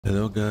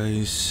Hello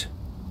guys,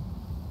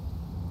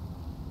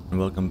 and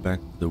welcome back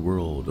to the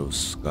world of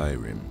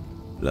Skyrim.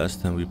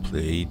 Last time we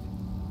played,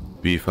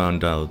 we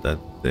found out that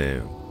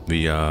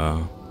we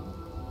are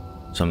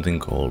something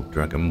called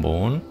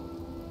Dragonborn,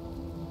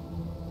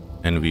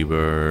 and we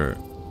were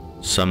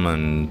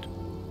summoned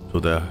to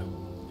the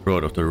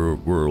throat of the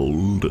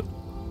world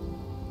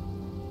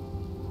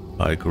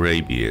by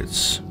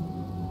Greybeards.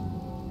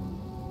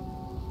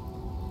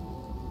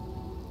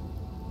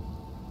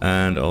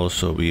 And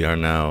also we are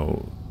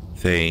now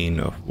Thane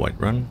of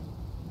Whiterun,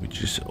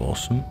 which is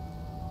awesome.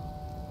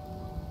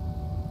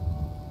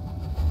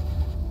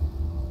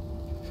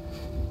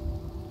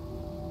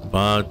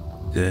 But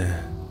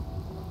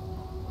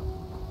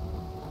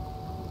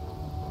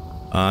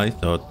I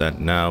thought that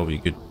now we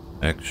could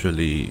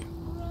actually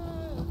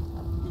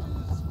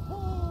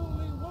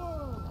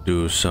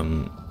do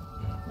some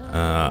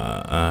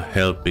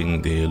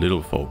helping the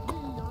little folk,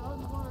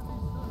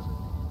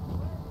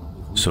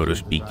 so to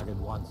speak.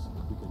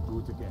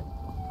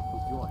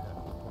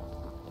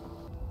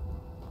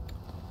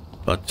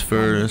 But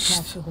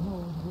first,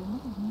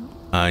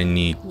 I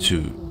need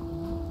to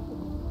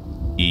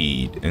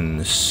eat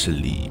and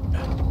sleep.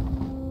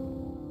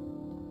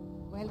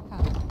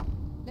 Welcome.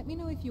 Let me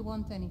know if you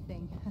want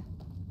anything.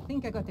 I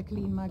think I got a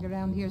clean mug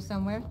around here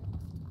somewhere.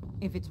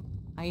 If it's...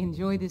 I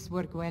enjoy this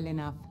work well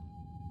enough.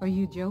 Are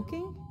you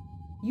joking?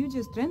 You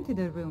just rented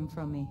a room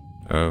from me.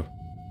 Oh,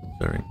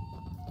 sorry.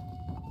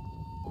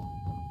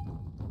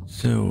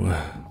 So,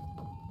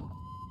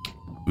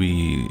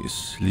 we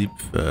sleep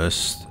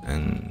first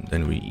and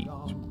then we eat.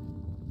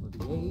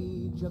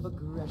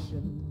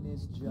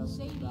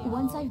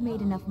 Once I've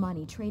made enough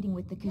money trading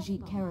with the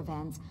Khajiit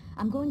caravans,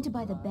 I'm going to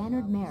buy the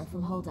bannered mare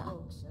from Hulda.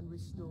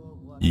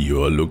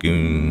 You are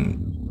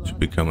looking to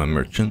become a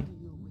merchant?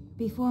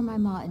 Before my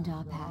ma and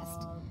Da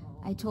passed,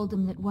 I told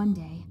them that one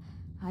day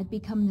I'd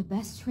become the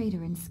best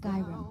trader in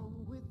Skyrim.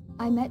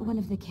 I met one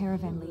of the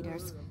caravan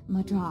leaders,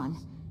 Madran.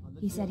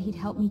 He said he'd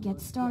help me get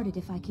started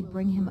if I could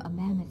bring him a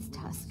mammoth's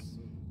tusk.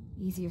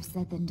 Easier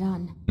said than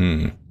done.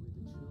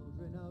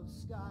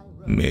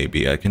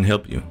 Maybe I can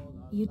help you.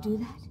 You do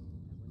that?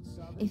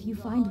 If you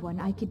find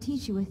one, I could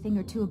teach you a thing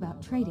or two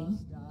about trading.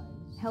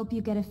 Help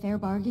you get a fair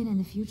bargain in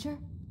the future?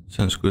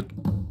 Sounds good.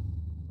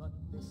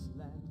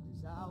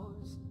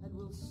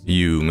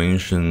 You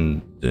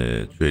mentioned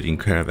trading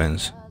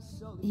caravans.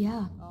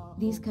 Yeah,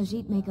 these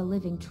Khajiit make a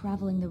living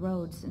traveling the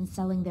roads and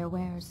selling their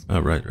wares. Oh,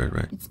 right.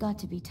 It's got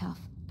to be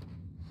tough.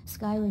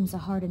 Skyrim's a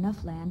hard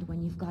enough land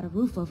when you've got a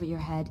roof over your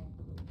head.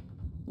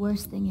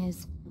 Worst thing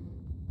is,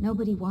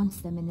 nobody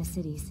wants them in the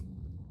cities.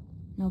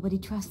 Nobody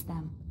trusts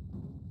them.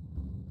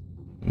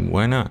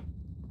 Why not?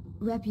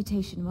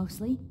 Reputation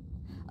mostly.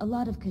 A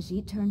lot of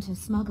Khajiit turn to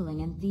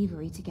smuggling and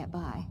thievery to get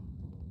by.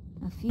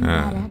 A few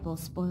bad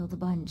apples spoil the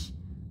bunch.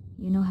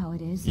 You know how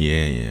it is.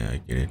 Yeah, I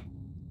get it.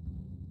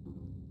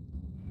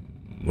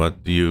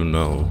 What do you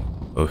know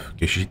of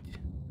Khajiit?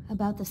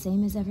 About the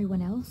same as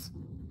everyone else.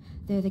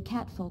 They're the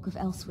catfolk of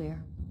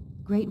Elsewhere.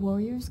 Great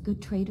warriors,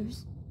 good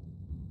traders.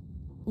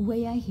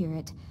 Way I hear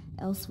it,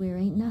 Elsewhere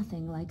ain't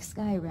nothing like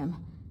Skyrim.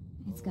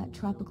 It's got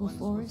tropical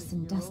forests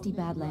and dusty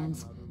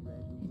badlands.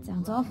 It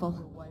sounds awful.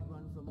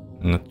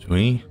 Not to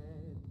me,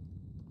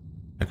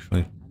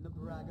 actually.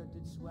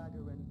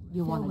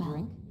 You want a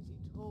drink?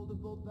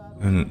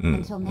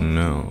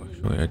 No,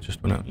 actually, I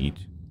just want to eat.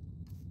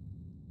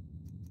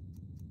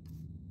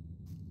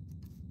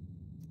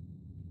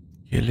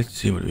 Okay, let's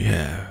see what we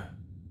have.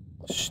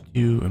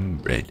 Stew and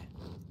bread.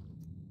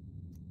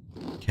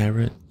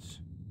 Carrots.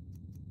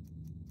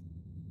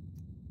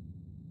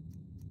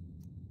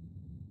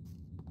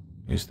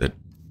 Is that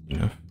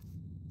enough?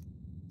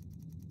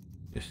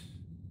 Yes.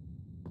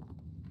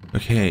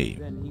 Okay.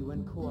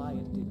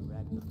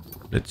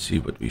 Let's see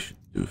what we should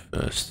do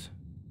first.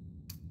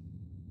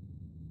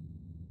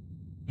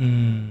 A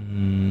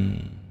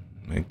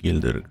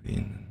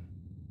Gildergreen.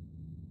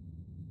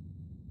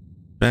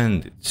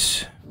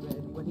 Bandits.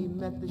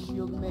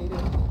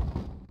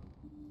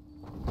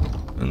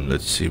 And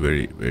let's see where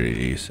it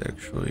is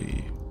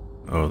actually.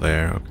 Oh,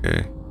 there.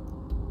 Okay.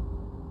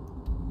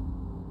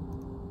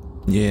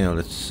 Yeah,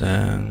 let's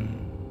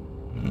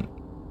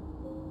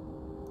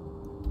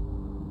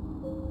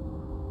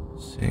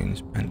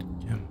Saints Bandit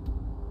Camp.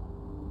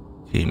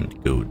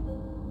 Teamed Goat.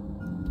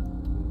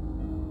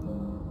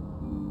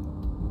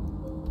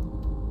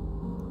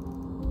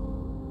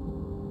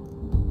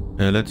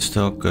 Let's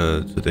talk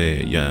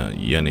today,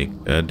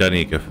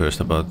 Danica first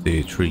about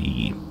the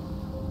tree.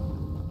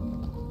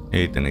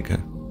 Hey,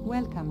 Danica.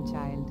 Welcome,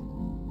 child.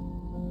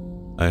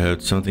 I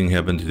heard something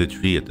happened to the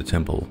tree at the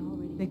temple.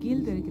 The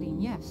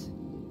Gildergreen, yes.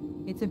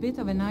 It's a bit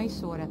of an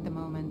eyesore at the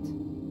moment.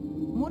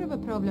 More of a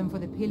problem for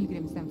the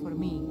pilgrims than for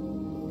me,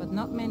 but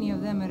not many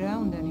of them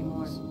around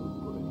anymore.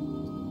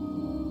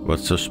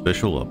 What's so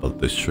special about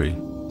this tree?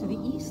 To the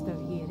east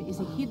of here is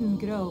a hidden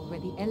grove where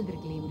the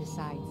Eldergleam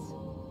resides.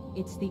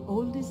 It's the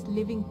oldest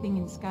living thing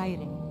in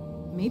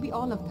Skyrim, maybe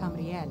all of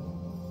Tamriel.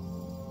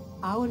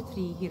 Our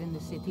tree here in the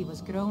city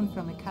was grown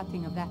from a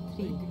cutting of that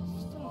tree.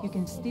 you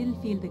can still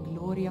feel the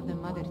glory of the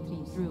mother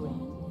tree through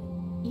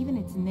it. Even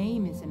its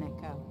name is an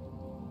echo.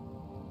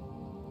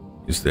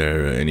 Is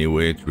there any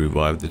way to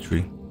revive the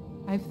tree?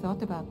 I've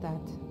thought about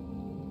that.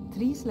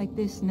 Trees like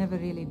this never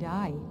really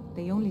die,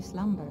 they only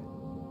slumber.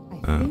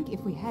 I think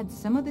if we had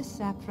some of the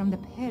sap from the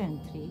parent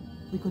tree,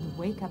 we could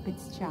wake up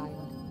its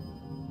child.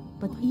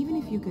 But even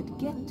if you could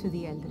get to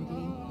the Elder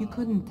Gleam, you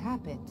couldn't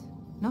tap it.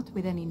 Not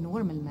with any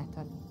normal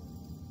metal.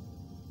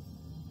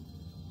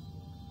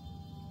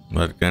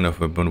 What kind of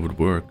weapon would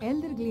work?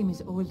 Elder Gleam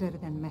is older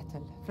than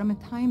metal, from a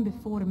time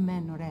before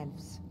men or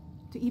elves.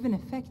 To even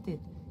affect it,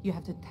 you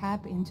have to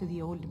tap into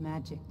the old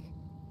magic.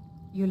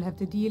 You'll have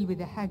to deal with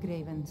the Hag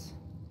Ravens.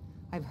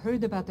 I've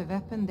heard about the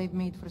weapon they've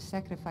made for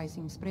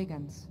sacrificing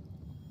Spriggans.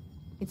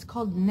 It's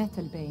called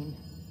Nettlebane.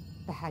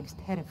 The hags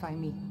terrify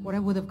me, or I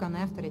would have gone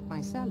after it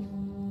myself.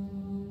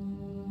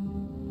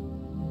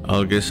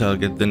 I guess I'll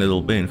get the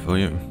Nettlebane for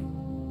you.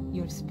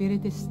 Your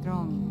spirit is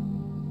strong.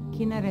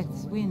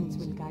 Kinnereth's winds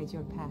will guide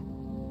your path.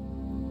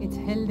 It's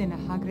held in a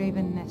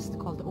Hagraven nest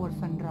called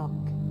Orphan Rock.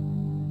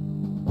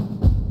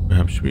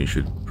 Perhaps we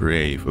should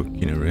pray for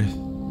Kinnereth.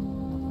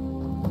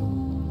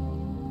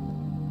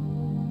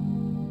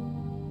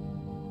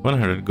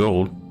 100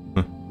 gold.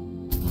 Huh.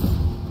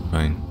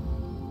 Fine.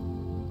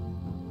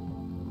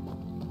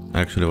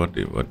 Actually, what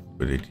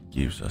it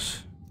gives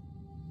us?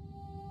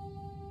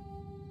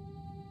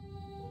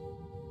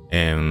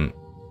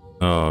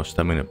 Oh,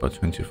 stamina about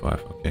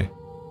 25. Okay.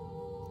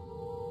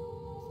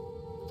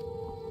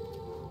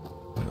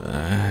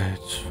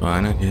 It's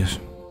fine, I guess.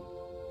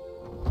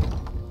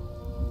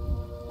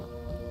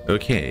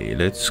 Okay,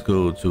 let's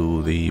go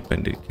to the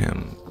bandit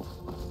camp.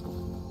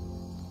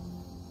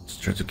 Let's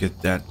try to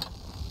get that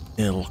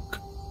elk.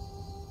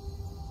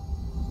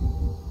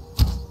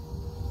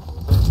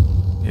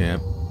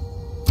 Yep.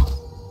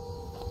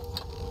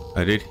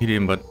 I did hit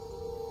him, but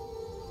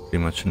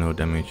pretty much no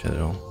damage at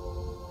all.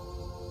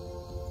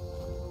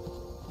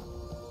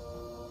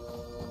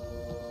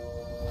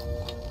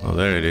 Oh,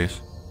 there it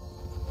is.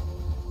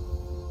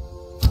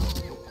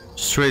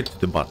 Straight to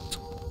the butt.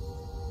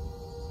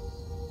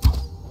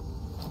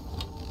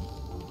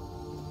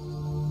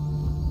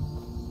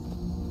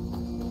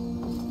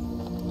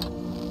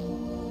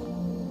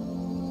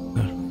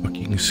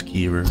 Fucking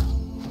skier.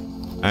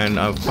 And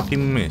I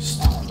fucking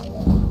missed.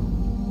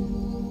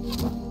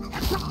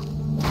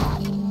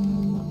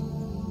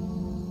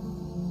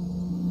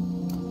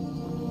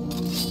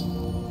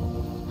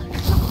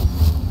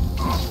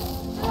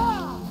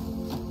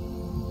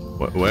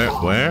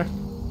 Where?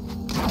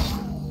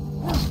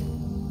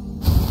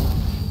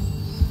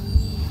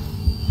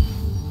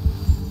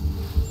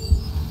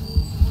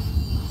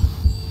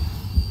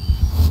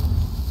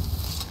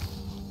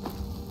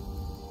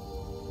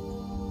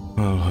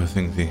 Oh, I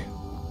think the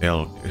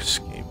elk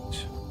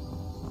escaped.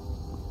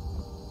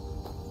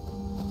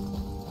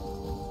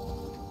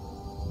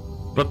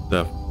 What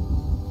the?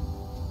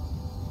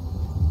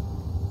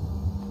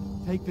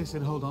 Take this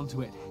and hold on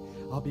to it.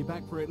 I'll be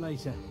back for it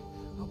later.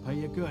 I'll pay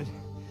you good.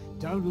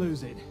 Don't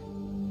lose it.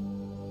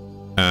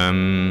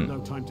 No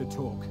time to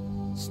talk.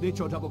 Snitch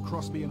or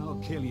double-cross me and I'll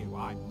kill you.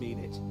 I mean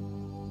it.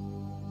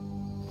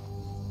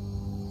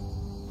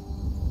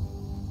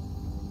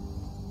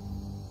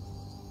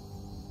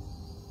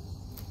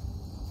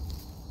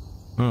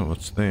 Oh,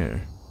 what's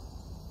there?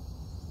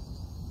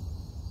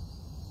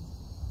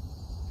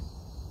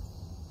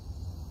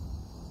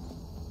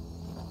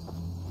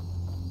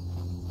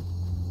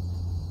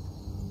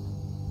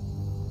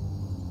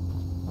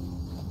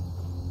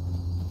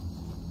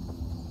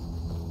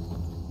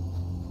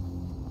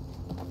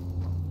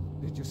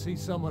 Did you see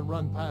someone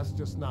run past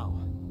just now?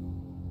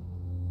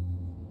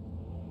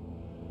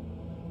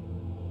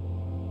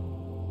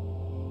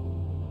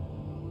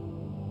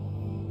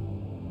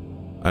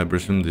 I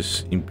presume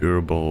this impure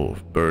ball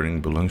of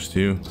burning belongs to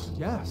you?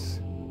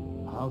 Yes.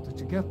 How did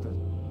you get them?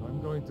 I'm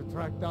going to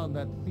track down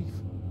that thief.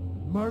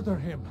 Murder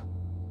him.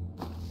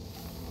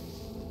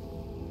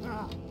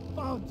 Ah,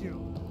 found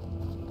you.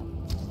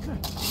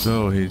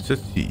 So he's a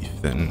thief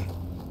then.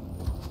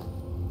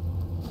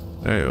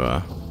 There you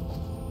are.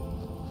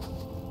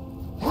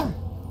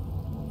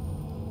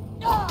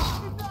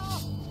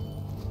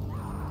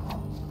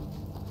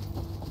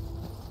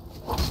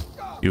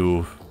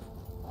 You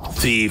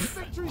thief.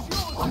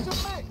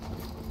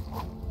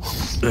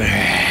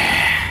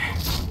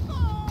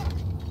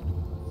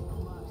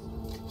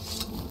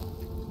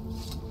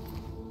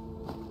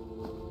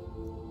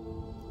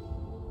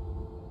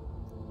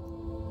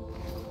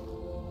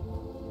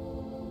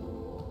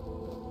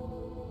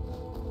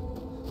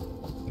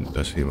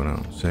 Does he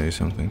want to say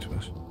something to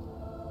us?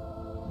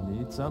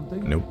 Need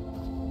something? Nope.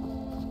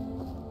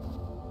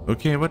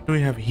 Okay, what do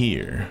we have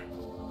here?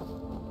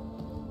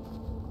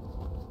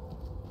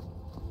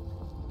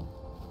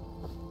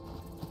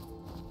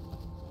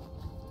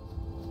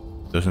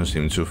 Doesn't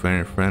seem too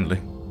very friendly.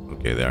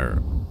 Okay, they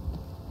are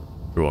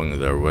drawing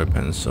their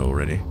weapons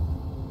already.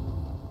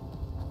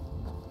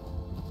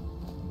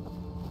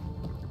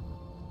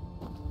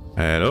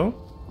 Hello?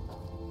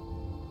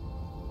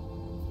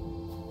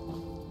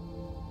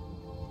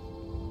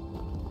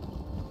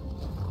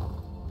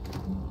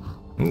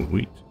 Oh,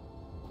 wheat.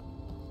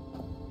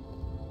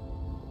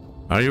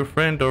 Are you a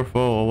friend or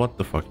foe or what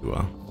the fuck you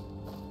are?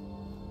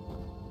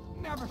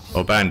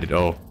 Oh, bandit,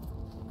 oh.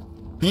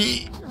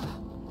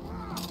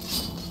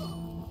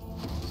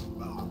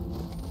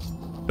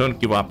 Don't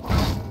give up.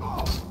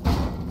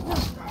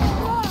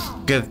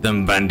 Get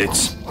them,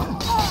 bandits.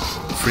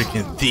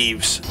 Freaking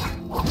thieves.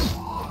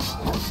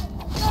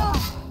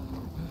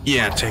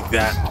 Yeah, take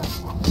that.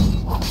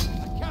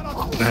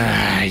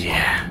 Ah,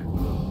 yeah.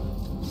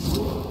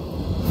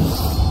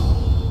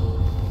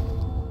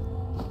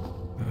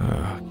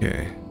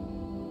 Okay.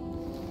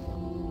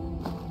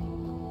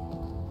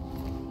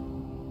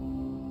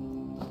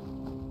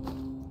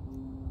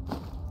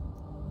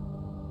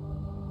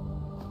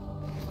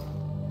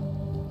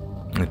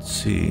 Let's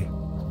see.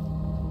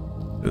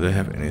 Do they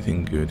have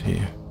anything good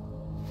here?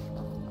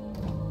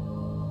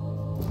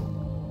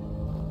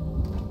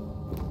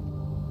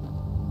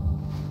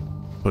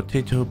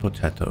 Potato,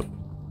 potato.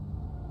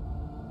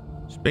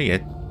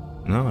 Spaghetti.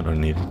 No, I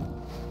don't need it.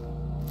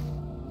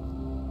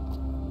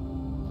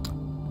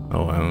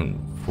 Oh, I'm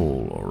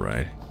full,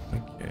 alright.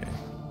 Okay.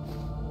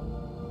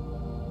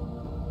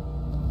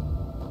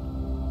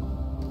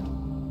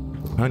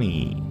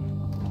 Honey.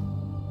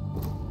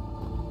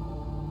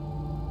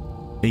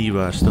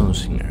 Eva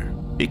Stonesinger.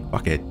 Big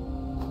bucket.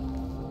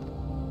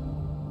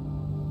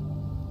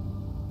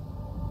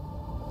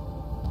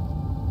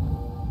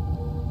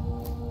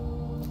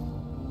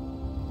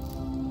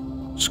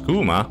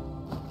 Skooma?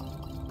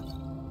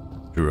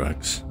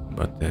 Drugs,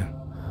 but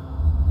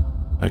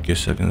I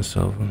guess I can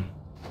sell them.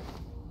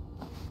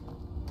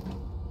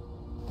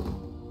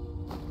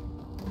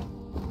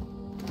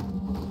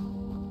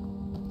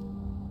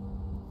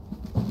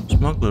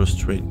 Smuggler's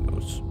trade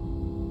notes.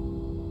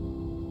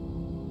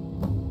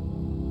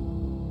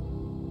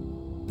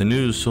 The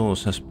news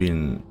source has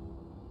been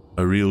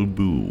a real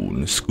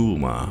boon.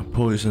 Skooma,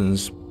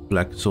 poisons,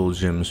 black soul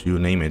gems, you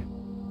name it.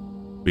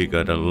 We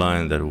got a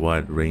line that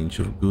wide range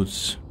of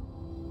goods.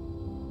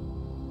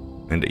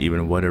 And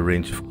even wider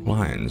range of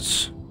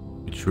clients.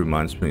 Which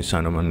reminds me,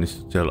 Sanoman needs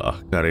to tell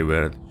Ahkari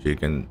where she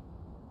can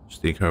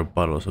stick her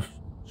bottles of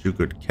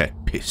sugared cat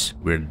piss.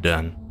 We're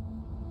done.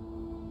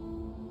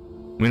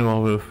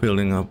 Meanwhile, we're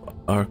filling up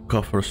our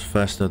coffers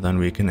faster than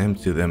we can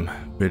empty them.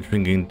 We're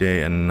drinking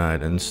day and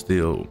night and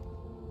still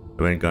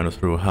haven't gone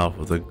through half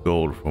of the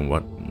gold from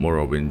what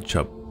Morrowind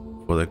chopped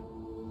for the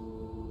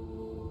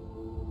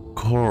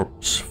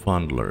corpse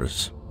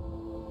fundlers.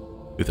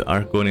 With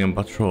Argonian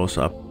patrols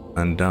up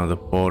and down the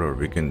border,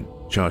 we can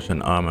charge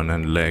an arm and a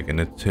leg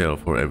and a tail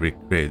for every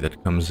crate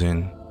that comes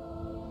in.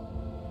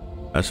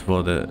 As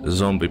for the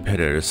zombie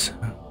peddlers,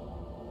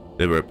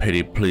 they were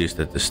petty pleased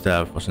that the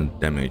staff wasn't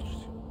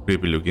damaged.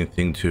 Creepy looking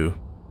thing too.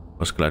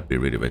 Was glad to be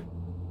rid of it.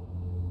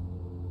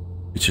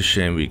 It's a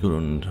shame we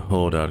couldn't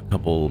hold out a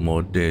couple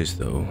more days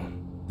though.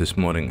 This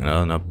morning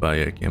another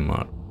buyer came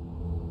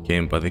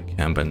by the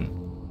camp, and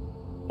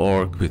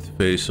orc with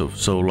face of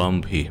so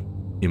lumpy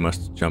he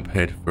must jump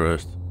head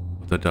first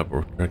of the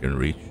double dragon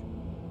reach.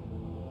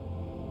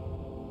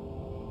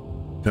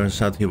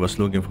 Turns out he was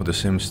looking for the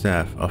same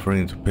staff,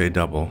 offering to pay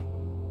double.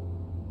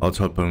 I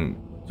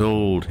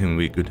told him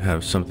we could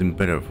have something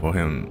better for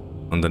him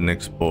on the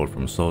next boat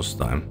from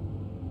Solstheim,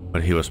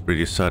 but he was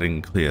pretty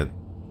sudden clear.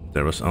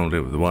 There was only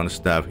one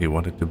staff he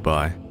wanted to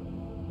buy.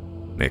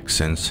 Makes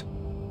sense.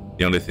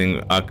 The only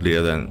thing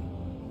uglier than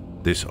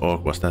this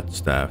orc was that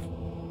staff.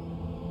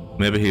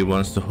 Maybe he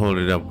wants to hold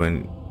it up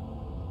when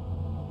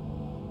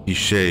he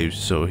shaves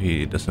so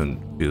he doesn't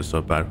feel so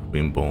bad for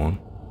being born.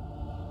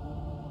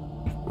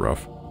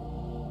 Rough.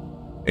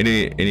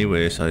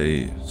 Anyways,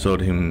 I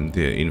sold him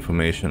the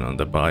information on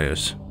the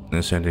buyers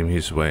and sent him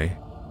his way.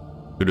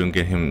 Couldn't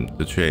get him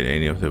to trade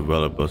any of the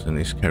valuables in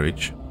his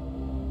carriage.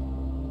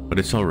 But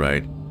it's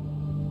alright.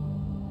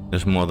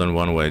 There's more than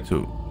one way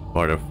to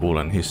barter fool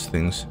and his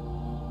things.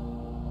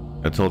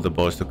 I told the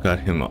boys to cut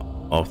him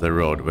off the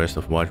road west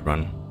of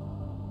Whiterun,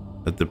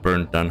 at the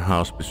burnt down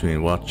house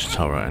between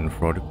Watchtower and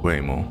Fort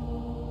Quamo.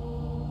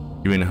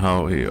 Given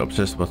how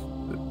obsessed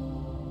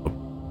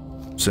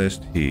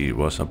he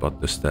was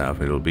about the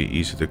staff, it'll be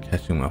easy to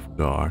catch him off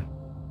guard.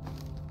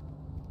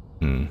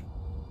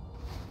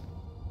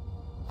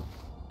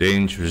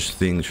 Dangerous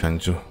thing trying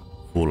to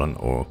fool an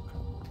orc.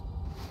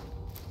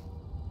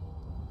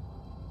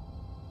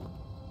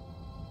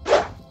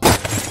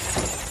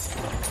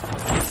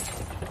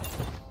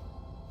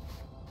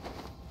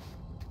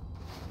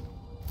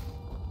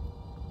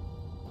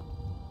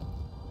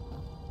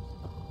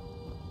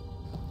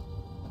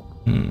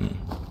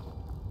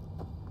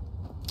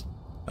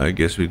 I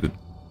guess we could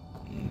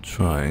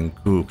try and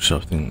cook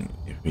something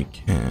if we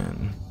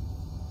can.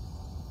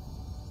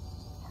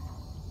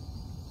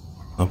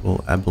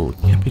 Apple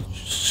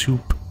cabbage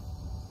soup.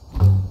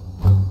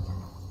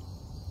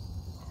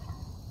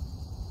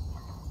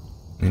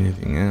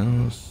 Anything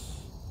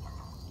else?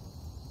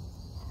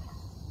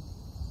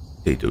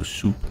 Potato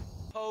soup.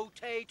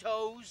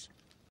 Potatoes.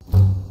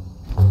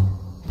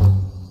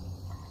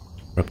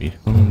 Crappy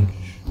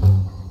hunch.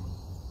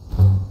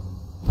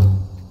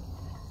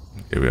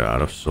 Okay, we are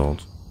out of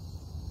salt.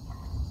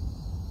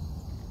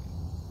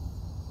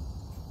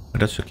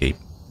 that's okay.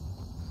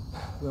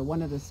 We're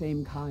one of the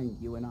same kind,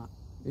 you and I.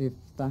 If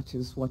that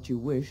is what you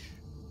wish,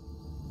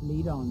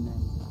 lead on then.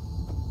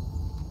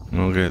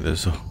 Okay,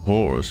 there's a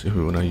horse if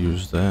we wanna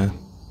use that.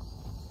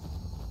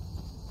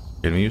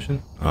 Can we use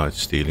it? Oh,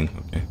 it's stealing,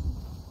 okay.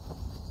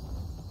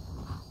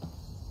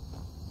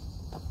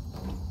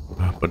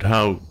 But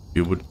how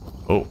you would...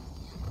 Oh.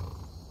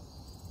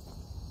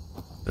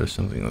 There's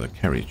something on the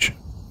carriage.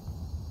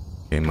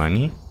 Okay,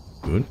 money.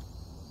 Good.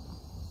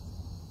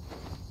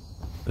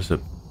 There's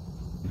a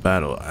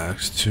battle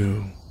axe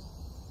too.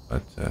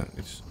 But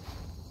it's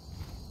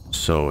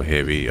so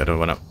heavy. I don't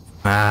wanna...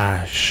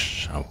 Ah,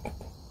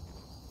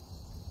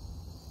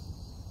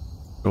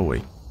 go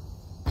away.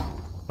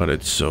 But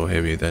it's so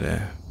heavy that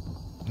I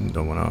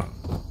don't wanna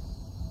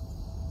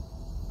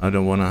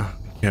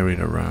carry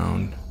it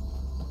around.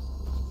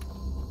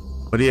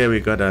 But yeah, we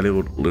got a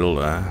little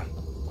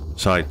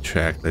side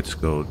track. Let's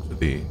go to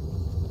the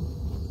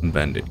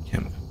bandit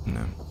camp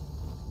now.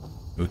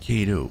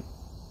 Okay, though.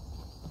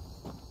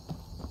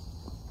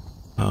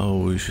 How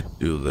we should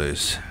do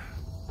this?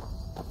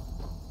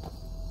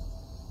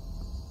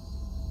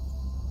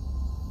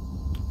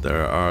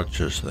 There are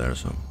archers there,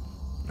 so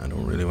I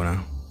don't really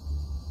wanna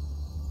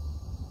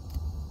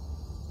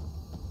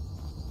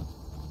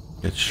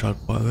get shot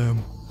by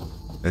them.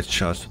 Let's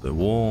shot to the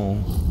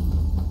wall.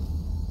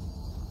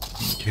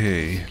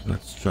 Okay,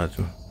 let's try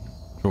to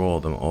draw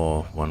them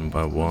off one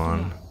by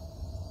one.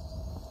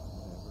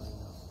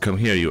 Come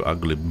here, you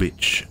ugly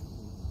bitch.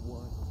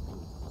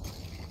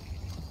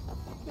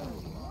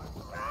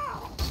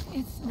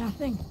 It's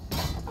nothing.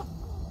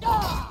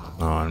 Oh,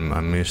 I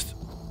missed.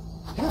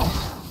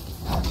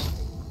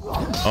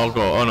 Oh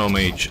god, oh no,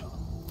 mage.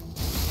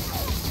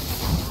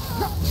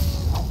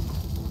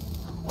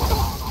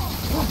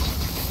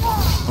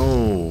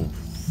 Oh,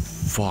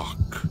 fuck.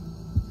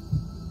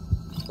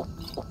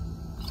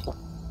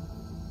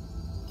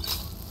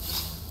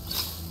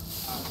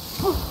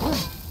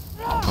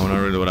 I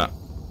really wanna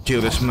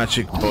kill this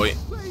magic boy.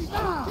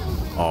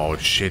 Oh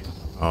shit.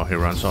 Oh, he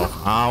runs off.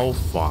 Oh,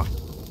 fuck.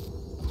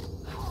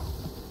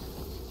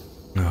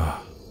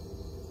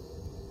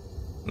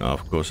 No,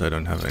 of course I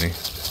don't have any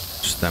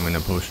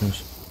stamina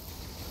potions.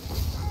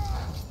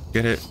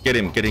 Get it, get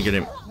him, get him, get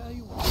him.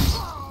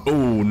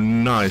 Oh,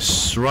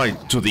 nice, right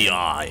to the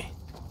eye.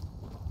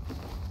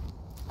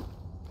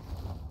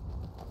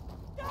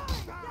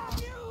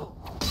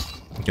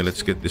 Okay,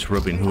 let's get this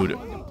Robin Hood.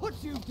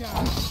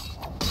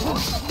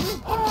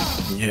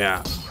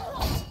 Yeah.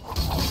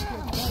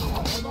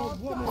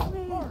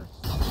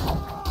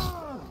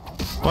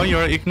 Oh,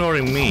 you're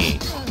ignoring me.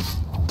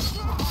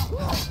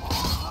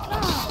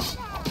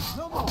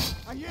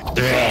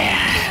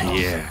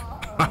 Yeah.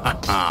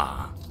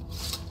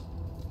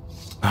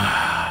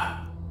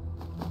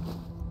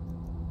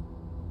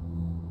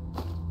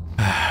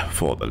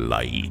 For the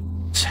light.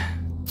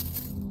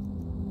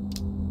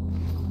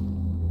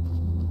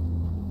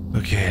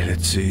 Okay,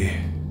 let's see.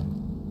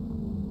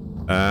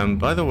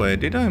 By the way,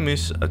 did I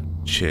miss a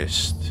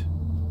chest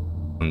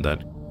on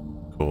that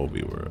call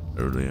we were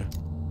earlier?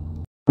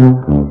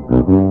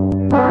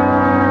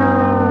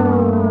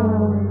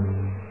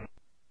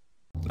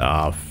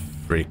 Ah,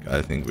 freak,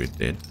 I think we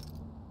did.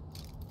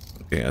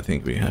 Okay, I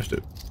think we have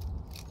to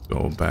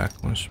go back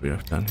once we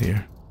are done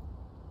here.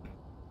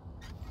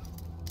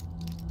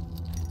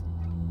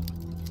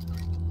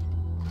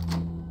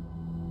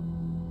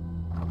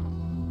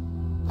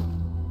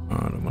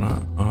 I don't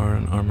wanna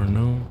armor,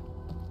 no.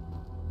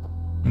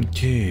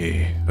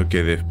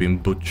 Okay, they've been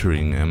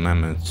butchering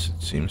mammoths,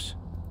 it seems.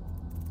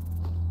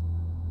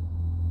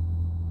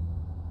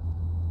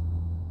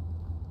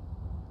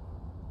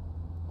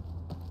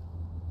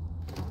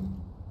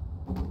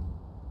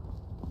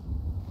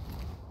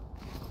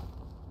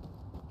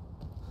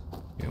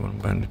 Okay, one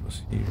bandit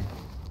was here.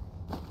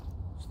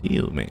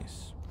 Steel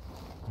mace.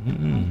 I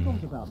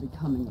thought about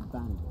becoming a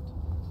bandit.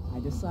 I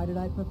decided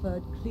I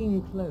preferred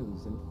clean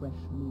clothes and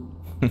fresh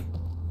meat.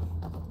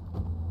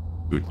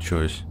 Good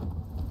choice.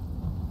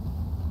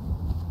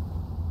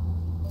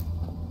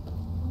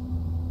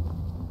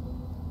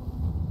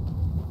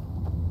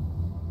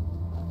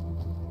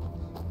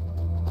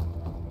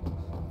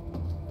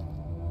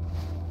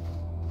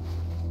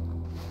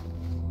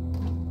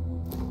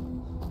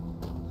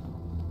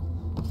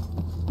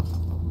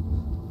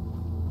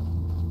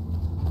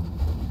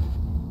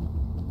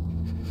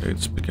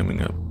 It's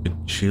becoming a bit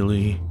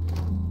chilly.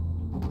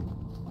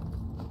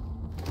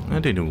 I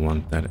didn't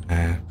want that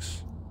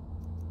axe.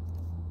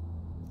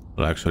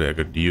 Well, actually, I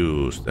could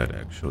use that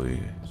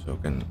actually, so I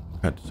can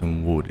cut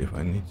some wood if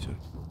I need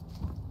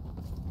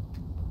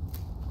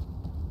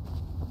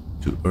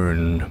to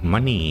earn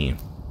money.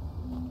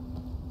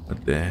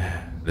 But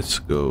let's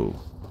go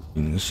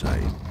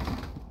inside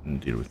and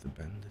deal with the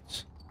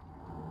bandits.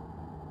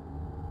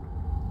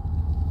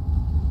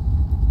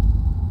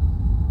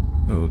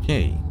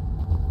 Okay.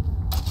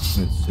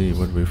 Let's see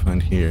what we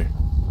find here.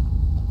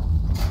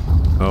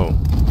 Oh.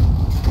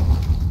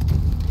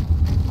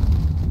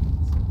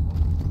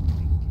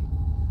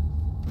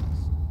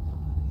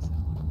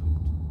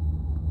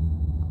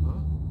 Huh?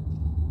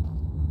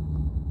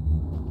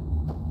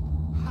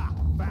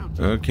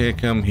 Okay,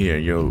 come here,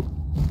 yo.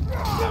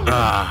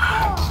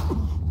 Ah.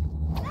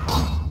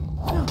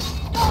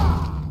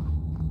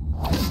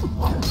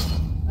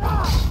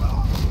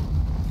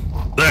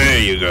 There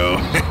you go.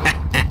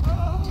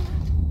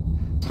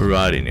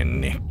 Right in your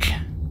neck.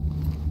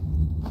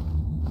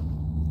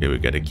 Okay, we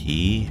got a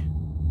key.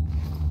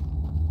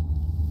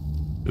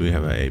 Do we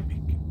have a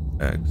big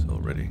axe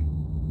already?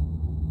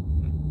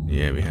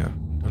 Yeah, we have.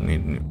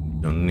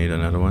 Don't need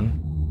another one.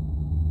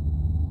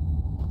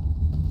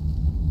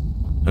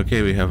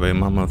 Okay, we have a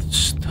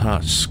mammoth's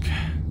tusk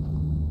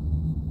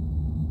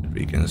that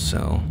we can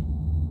sell.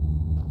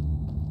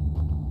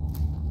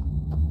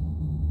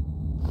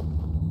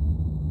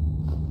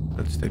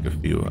 Let's take a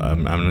few.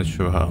 I'm not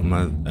sure how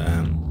much,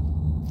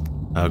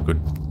 how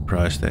good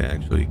price they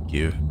actually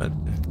give, but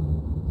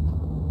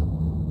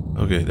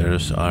okay,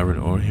 there's iron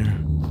ore here.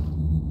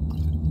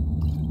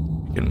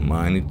 We can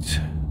mine it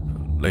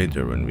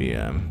later when we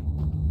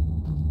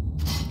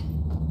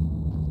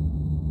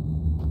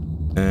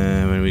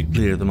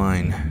clear the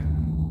mine.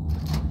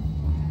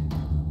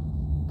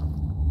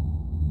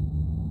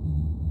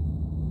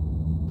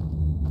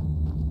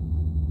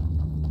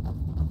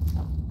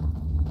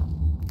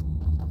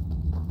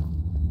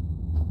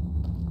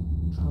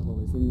 Trouble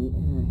is in the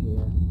air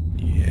here.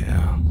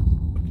 Yeah.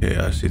 Okay,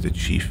 I see the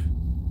chief.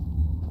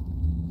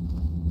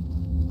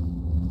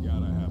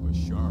 Gotta have a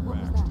sharp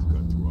axe to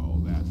cut through all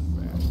that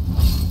fat.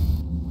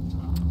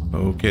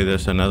 Okay,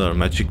 there's another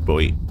magic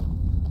boy.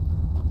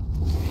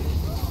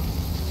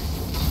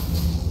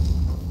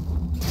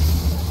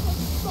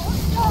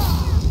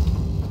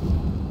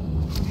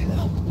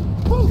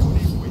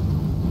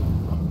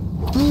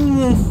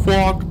 Oh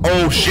fuck!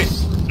 Oh shit!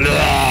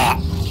 Ugh.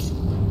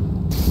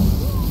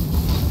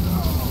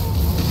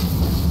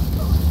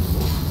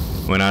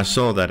 When I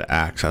saw that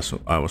axe,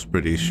 I was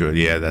pretty sure.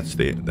 Yeah, that's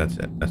the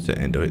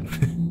end of it.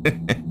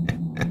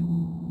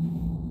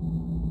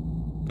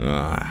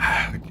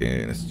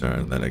 Okay, let's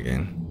start that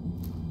again.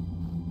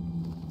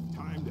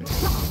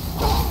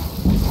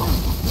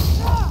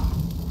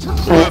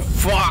 Oh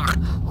fuck!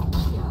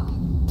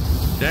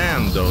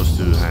 Damn those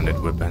two-handed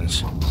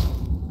weapons.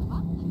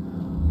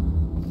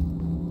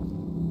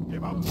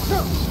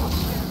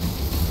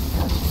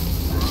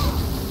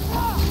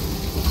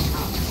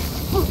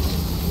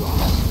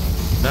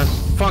 That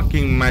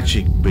fucking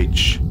magic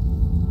bitch.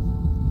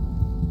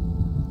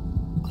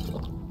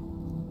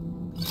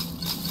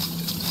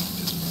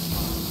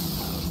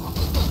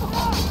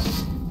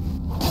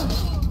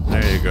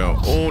 There you go.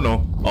 Oh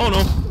no. Oh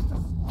no.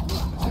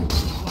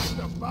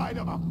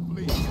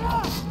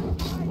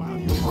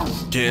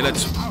 Okay,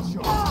 let's...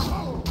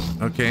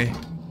 Okay.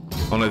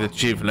 Only the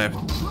chief left.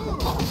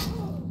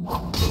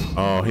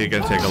 Oh, he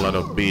can take a lot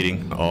of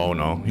beating. Oh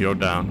no, you're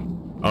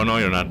down. Oh no,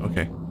 you're not.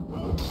 Okay.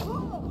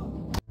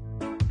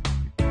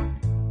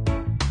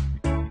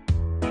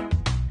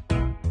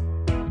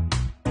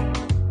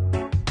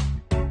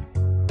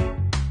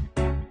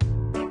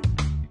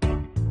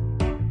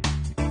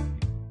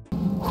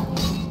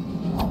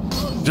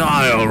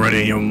 Die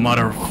already, you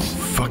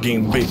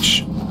motherfucking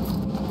bitch.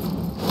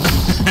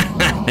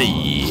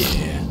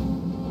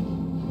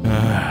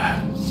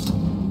 Yeah.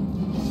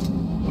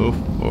 Oof,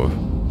 oof.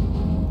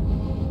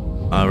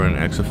 Iron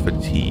axe of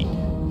fatigue.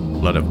 A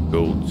lot of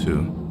gold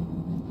too.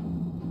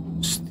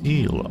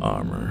 Steel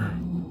armor.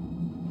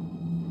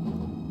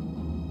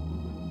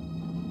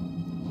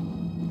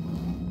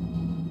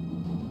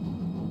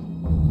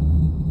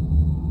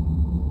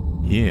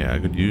 Yeah, I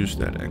could use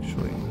that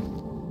actually.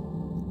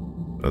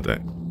 Oh,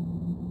 that.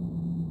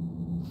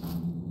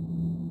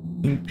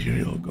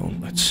 Imperial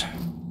gauntlets.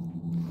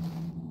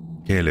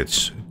 Okay,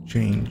 let's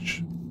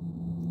change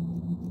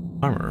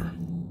armor.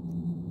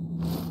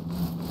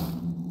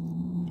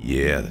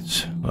 Yeah,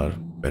 that's a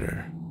lot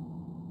better.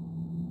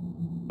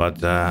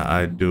 But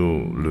I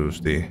do lose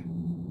the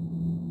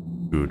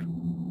good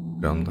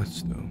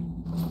gauntlets though.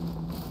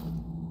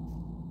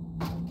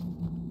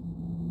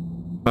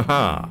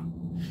 Haha!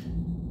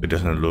 It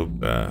doesn't look,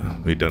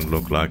 we don't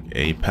look like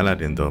a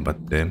paladin though, but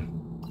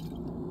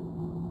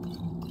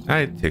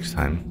it takes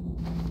time.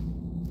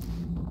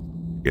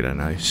 Get a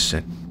nice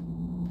set.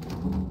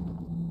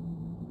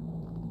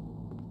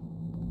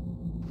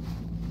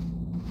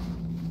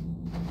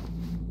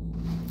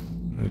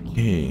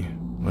 Okay,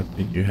 what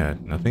did you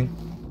have? Nothing?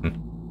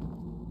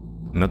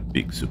 Not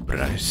big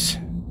surprise.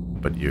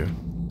 But you,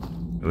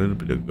 a little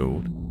bit of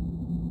gold.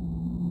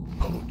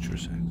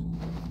 Poacher's axe.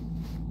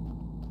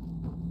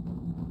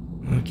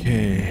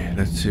 Okay,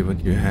 let's see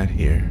what you had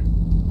here.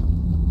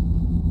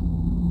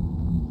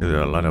 There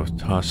are a lot of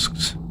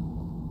tusks.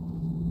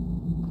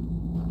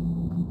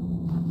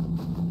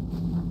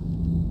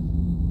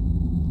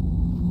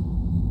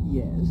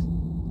 Yes.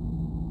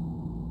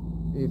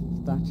 If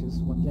that is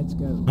what, let's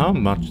go. How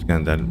much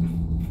can that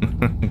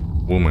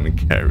woman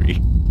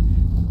carry?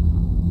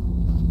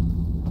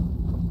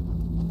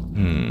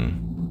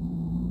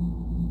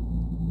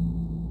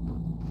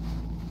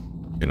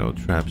 You know,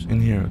 traps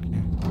in here,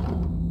 okay.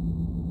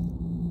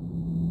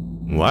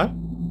 What?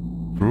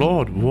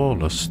 Flawed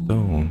wall of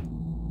stone.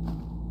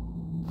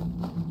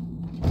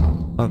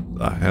 What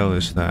the hell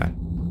is that?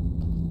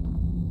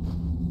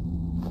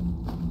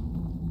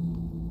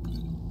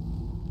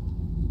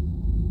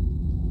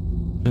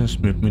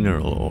 Transmute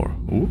mineral ore.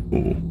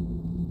 Ooh.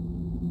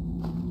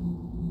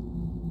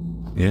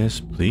 Yes,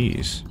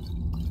 please.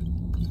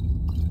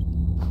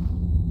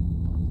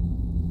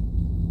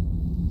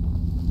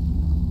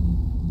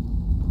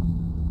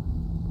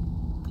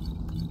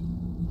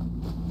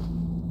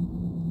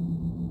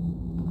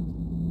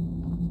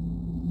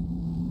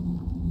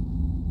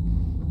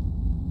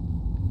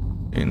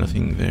 Okay,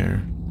 nothing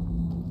there.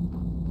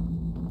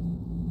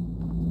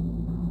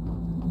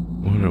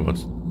 Wonder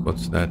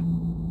what's that?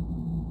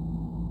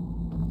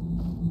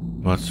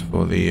 What's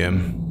for the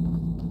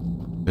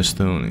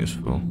stone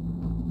useful?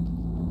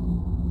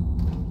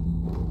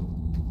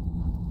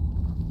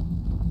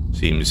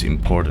 Seems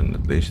important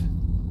at least.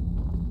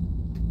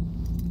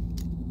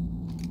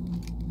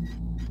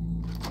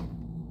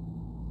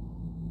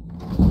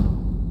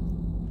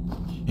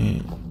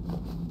 Okay.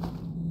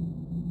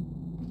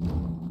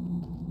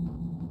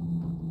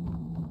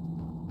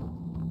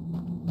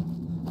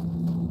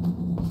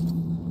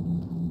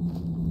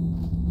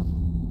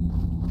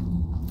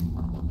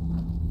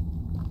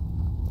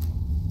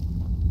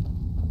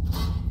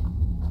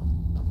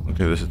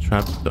 Okay, there's a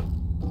trap.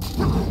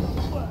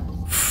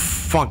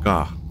 Fuck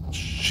off.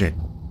 Shit.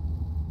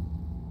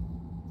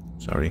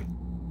 Sorry.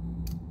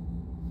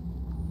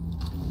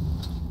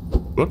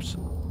 Whoops.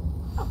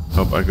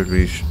 Hope I could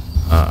reach.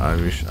 I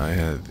wish I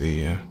had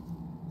the.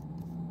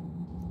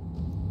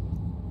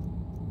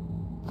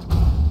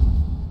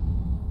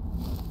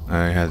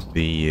 I had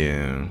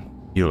the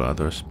heal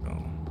other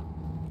spell.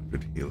 I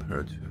could heal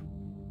her too.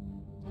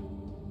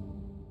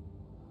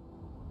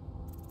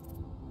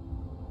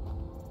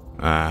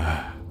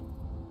 Ah.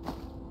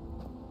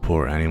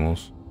 Poor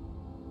animals.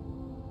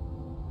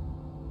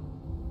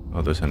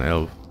 Oh, there's an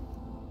elf.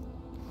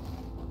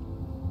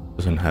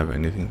 Doesn't have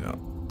anything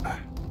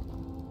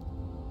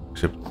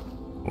except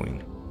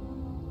coin.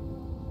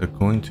 They're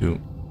going to.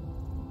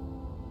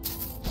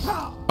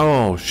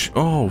 Oh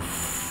oh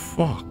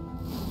fuck.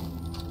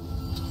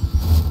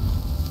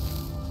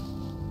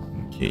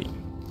 Okay.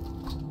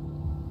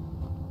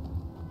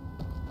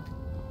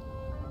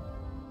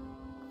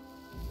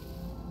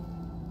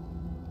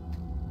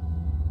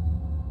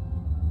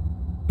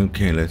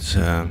 Okay, let's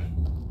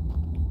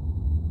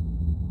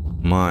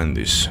mine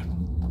this.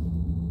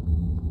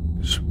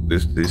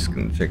 This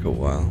can take a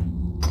while.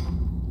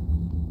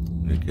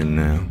 We can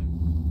now.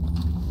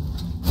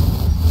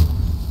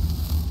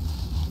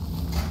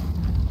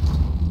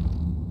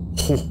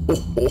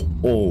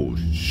 Oh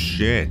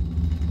shit!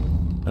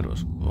 That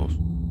was close.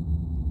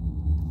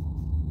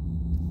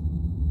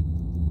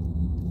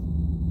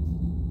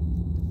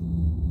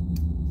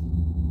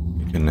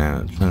 We can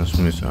now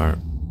transmute our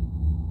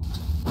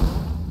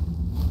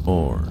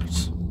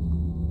ores.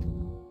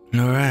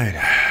 All right,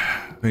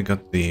 we got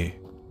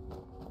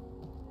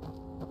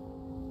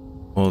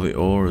all the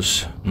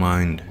ores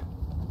mined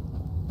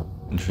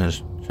and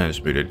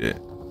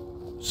transmuted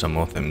some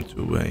of them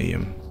to a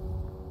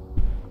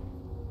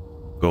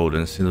gold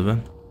and silver.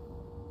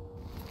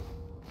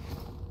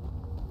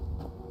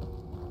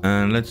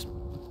 And let's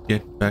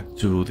get back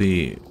to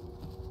the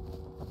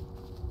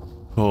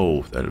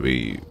cove that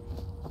we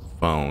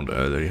found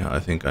earlier. I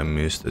think I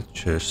missed the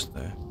chest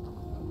there.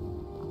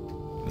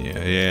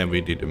 Yeah,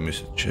 we did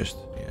miss a chest.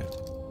 Yeah.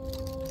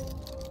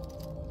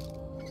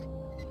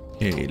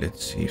 Okay,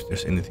 let's see if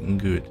there's anything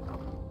good.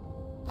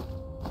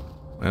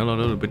 Well, a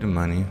little bit of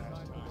money.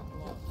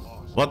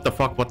 What the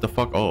fuck? What the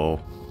fuck? Uh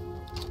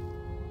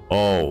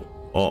oh.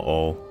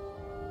 Uh-oh.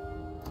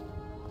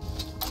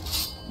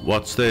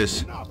 What's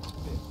this?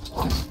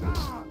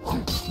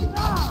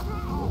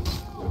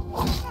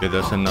 Okay,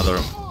 there's another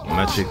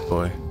magic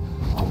boy.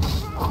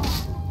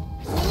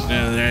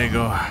 Yeah, there you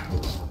go.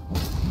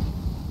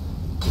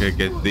 Okay,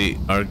 get the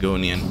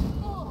Argonian.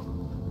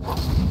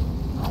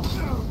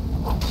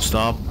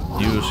 Stop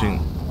using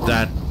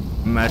that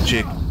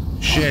magic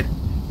shit.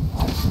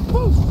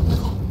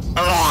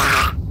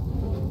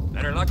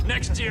 Better luck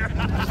next year.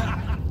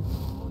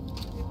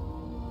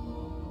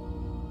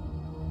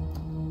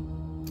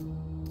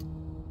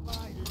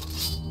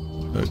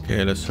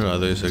 Okay, let's try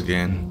this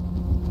again.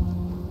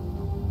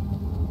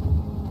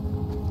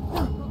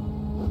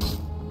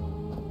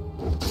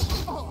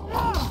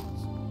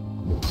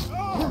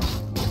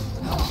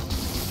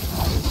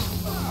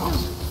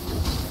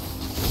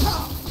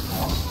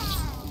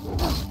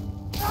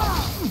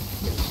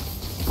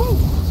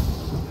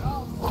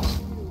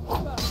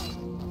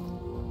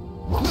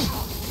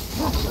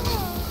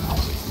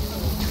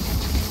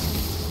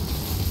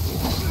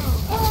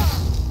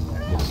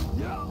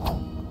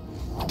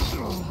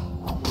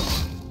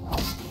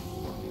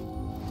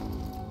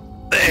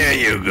 There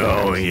you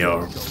go,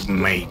 your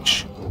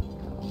mage.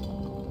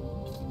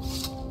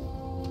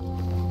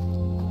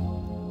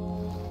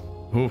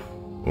 Oof,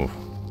 oof.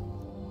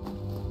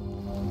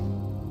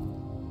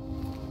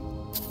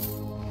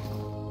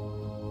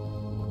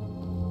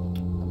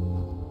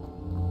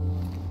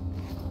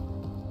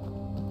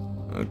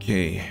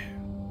 Okay.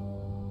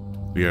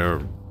 we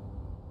are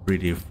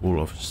pretty full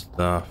of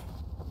stuff.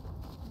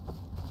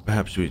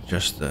 Perhaps we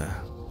just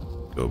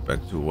go back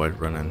to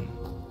Whiterun and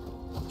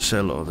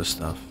sell all the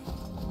stuff.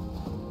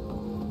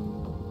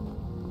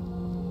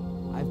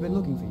 I've been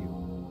looking for you.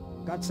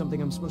 Got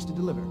something I'm supposed to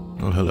deliver.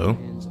 Oh, hello.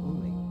 Hands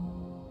only.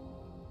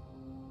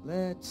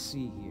 Let's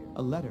see here.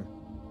 A letter.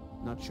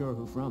 Not sure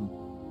who from.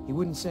 He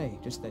wouldn't say,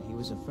 just that he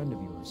was a friend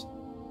of yours.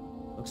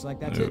 Looks like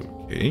that's it.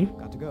 Okay.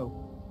 Got to go.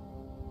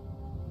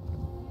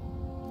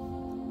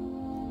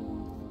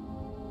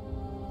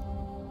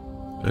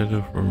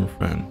 Letter from a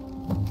friend.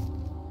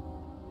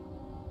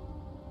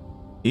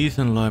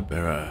 Ethan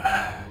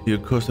Libera, you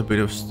caused a bit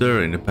of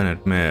stir in the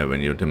Planet Mare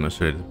when you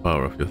demonstrated the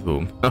power of your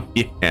thumb. Oh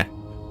yeah,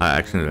 I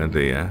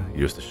accidentally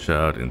used a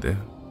shout in the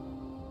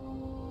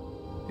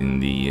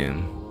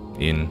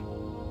inn.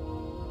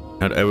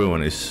 Not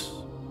everyone is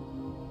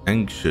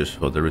anxious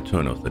for the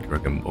return of the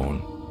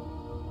Dragonborn.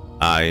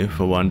 I,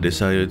 for one,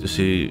 desire to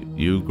see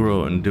you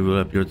grow and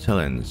develop your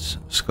talents.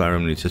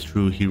 Skyrim needs a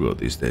true hero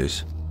these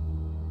days.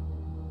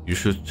 You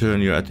should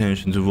turn your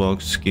attention to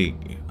Volk's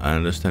gig. I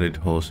understand it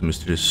holds a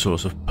mysterious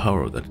source of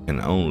power that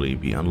can only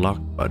be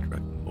unlocked by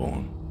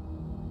Dragonborn.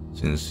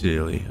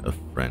 Sincerely, a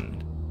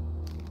friend.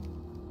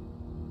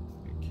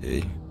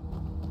 Okay.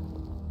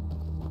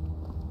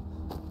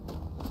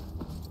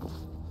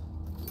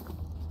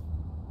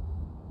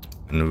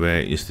 And where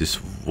is this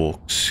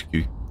Volk's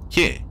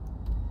gig?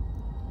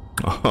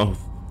 Oh,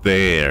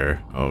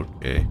 there.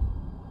 Okay.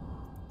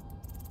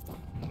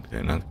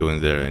 Okay, not going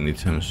there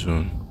anytime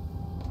soon.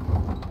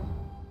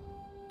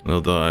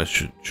 Although I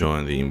should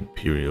join the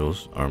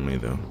Imperial's army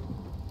though.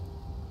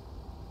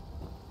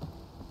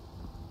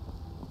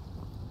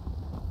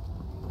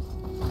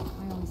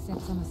 I always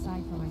set some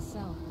aside for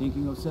myself.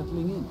 Thinking of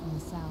settling in? In the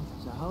south.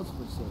 It's a house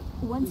for sale.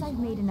 Once I've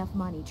made enough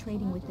money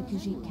trading with the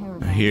Khajiit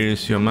caravan. Here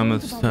is your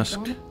mammoth tusk.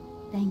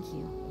 Thank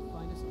you.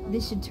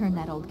 This should turn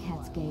that old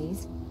cat's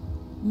gaze.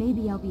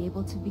 Maybe I'll be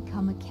able to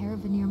become a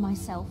caravaneer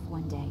myself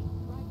one day.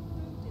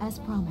 As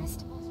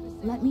promised,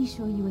 let me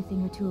show you a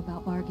thing or two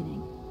about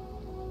bargaining.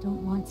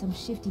 Don't want some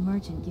shifty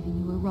merchant giving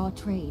you a raw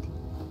trade.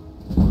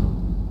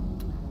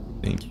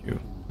 Thank you,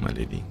 my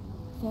lady.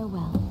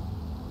 Farewell.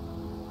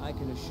 I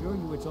can assure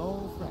you it's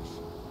all fresh.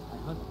 I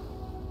hunt.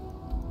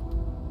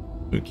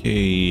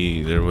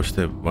 Okay, there was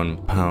that one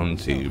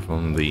bounty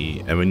from the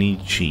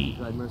Avenici.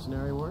 Tried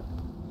mercenary work?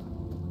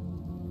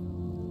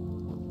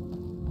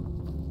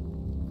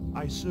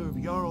 I serve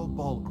Jarl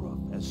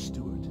Balgruuf as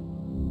steward.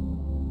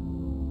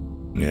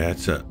 Yeah,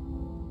 it's a...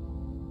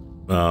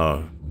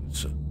 Oh,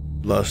 it's a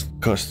lost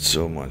cost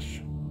so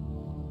much.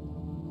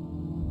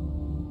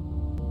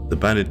 The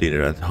bandit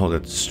leader at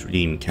Halted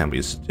Stream camp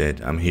is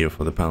dead. I'm here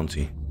for the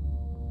bounty.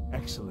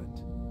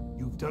 Excellent.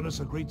 You've done us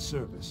a great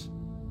service.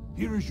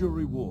 Here is your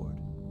reward.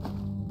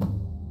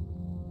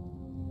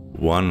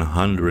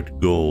 100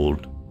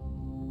 gold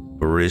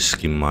for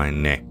risking my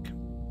neck.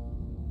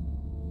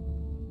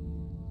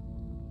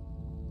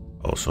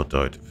 Also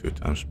died a few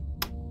times.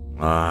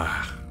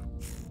 Ah.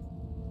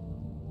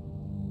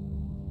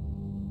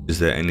 Is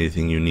there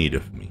anything you need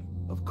of me?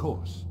 Of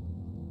course.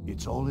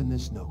 It's all in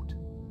this note.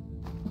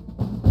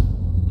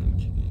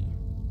 Okay.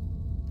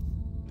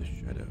 The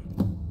shadow.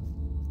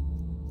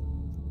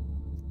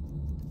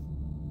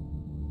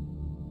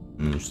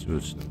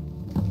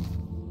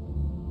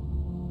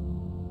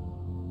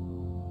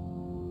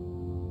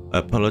 I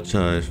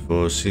apologize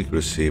for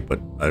secrecy, but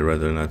I'd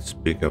rather not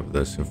speak of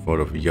this in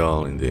front of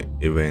Jarl in the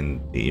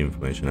event the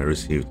information I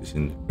received is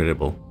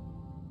incredible.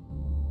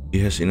 He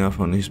has enough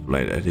on his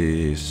plate as it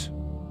is.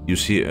 You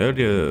see,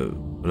 earlier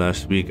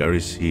last week I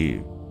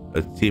received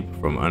a tip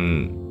from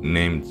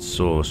unnamed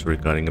source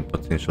regarding a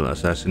potential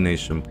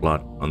assassination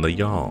plot on the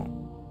Jarl.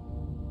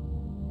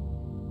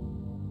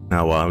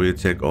 Now, while we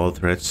take all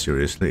threats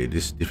seriously, it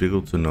is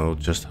difficult to know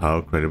just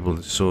how credible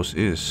the source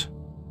is.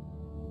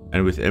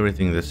 And with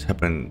everything that's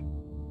happened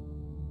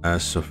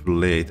as of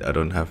late, I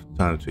don't have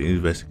time to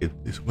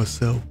investigate this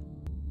myself.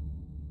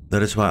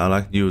 That is why I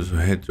like you to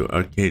head to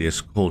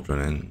Arcadia's Cauldron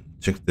and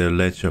check their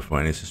ledger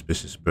for any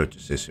suspicious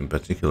purchases, in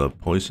particular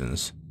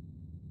poisons.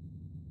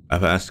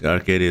 I've asked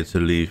Arcadia to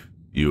leave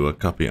you a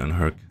copy on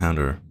her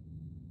counter.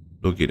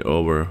 Look it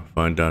over,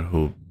 find out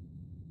who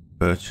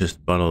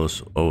purchased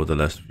bottles over the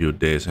last few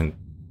days and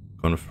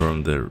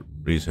confirm the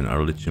reason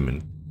are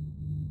legitimate.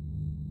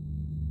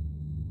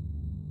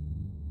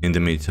 In the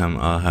meantime,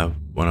 I'll have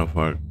one of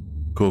our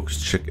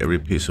cooks check every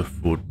piece of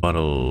food,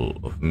 bottle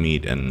of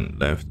meat and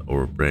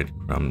leftover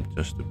breadcrumb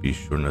just to be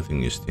sure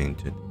nothing is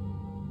tainted.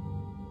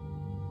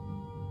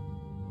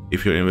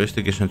 If your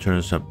investigation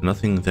turns up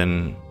nothing,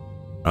 then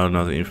I'll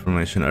know the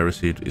information I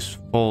received is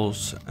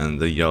false and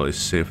the Jarl is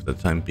safe for the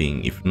time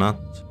being. If not,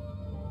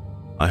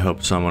 I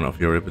hope someone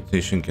of your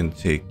reputation can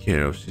take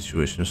care of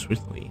situations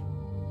swiftly.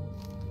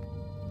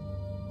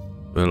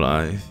 Well,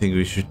 I think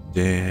we should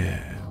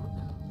get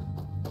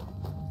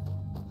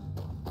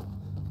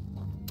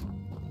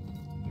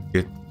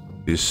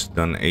this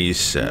done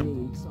ASAP.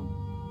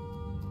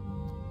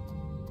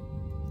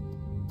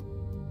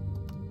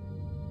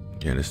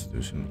 Okay, let's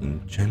do some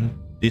enchant.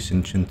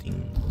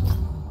 disenchanting.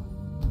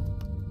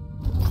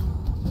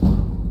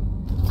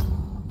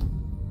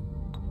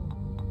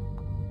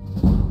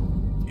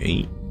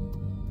 Okay.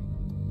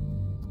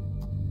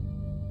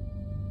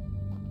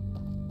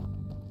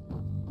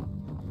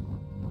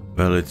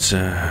 Well, it's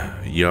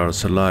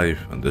Jarl's alive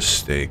on the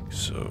stake,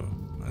 so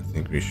I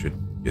think we should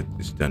get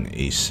this done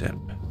ASAP.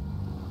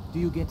 Do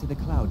you get to the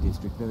Cloud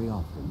District very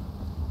often?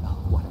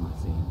 Oh, what am I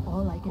saying?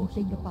 All I can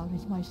think about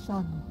is my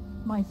son,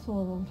 my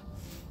Thorold.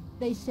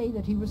 They say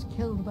that he was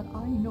killed, but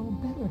I know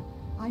better.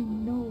 I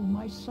know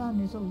my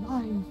son is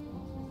alive.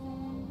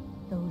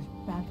 Those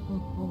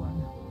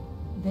Battle-born,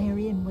 they're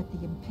in with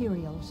the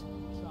Imperials.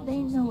 They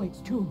know it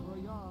too,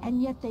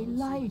 and yet they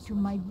lie to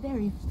my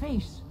very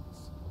face.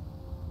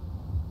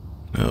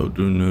 How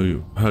do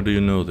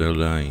you know they're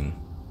lying?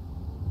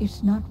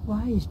 It's not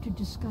wise to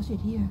discuss it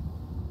here.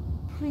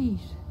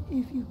 Please,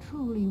 if you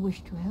truly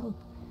wish to help,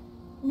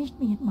 meet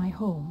me at my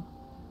home.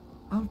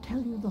 I'll tell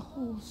you the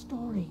whole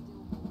story.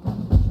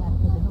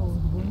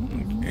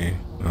 Okay,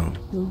 well,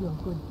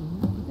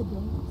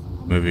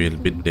 maybe a little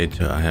bit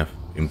later. I have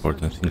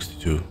important things to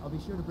do. I'll be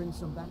sure to bring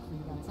some back for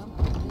you guys.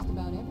 Just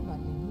about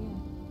everybody in here.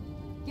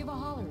 Give a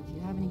holler if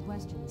you have any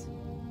questions.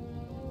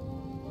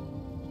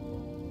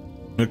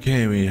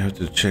 Okay, we have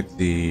to check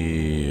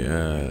the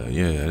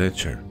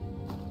ledger.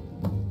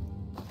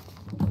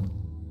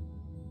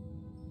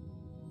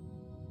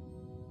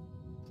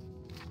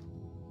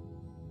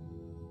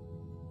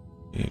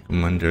 Okay,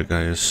 Commander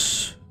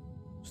Gaius,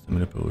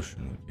 stamina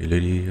potion. Okay,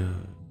 Lydia,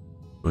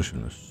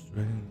 potion of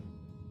strength.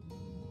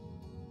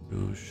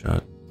 2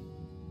 shot.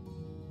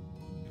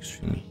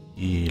 Extreme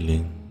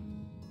healing.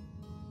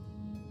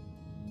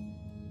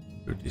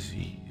 Your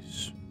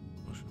disease.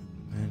 Potion of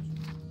magic.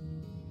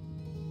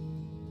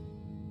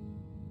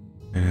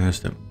 And has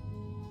the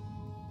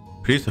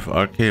Priest of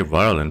Arcane,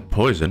 Violent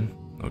Poison.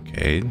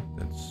 Okay,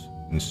 that's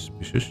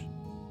insuspicious.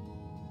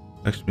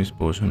 Blacksmith's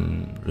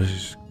Potion,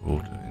 Resist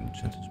Cold,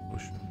 Enchanted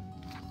Potion.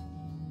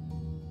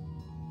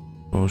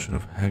 Potion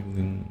of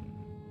Haggling.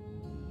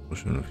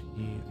 Potion of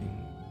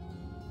Healing.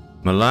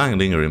 Malign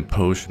Lingering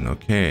Potion,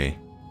 okay.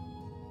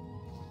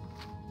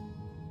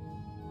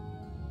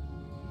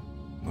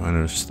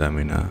 Minor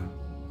Stamina.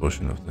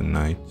 Potion of the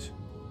Night.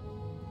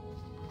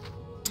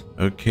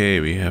 Okay,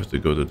 we have to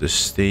go to the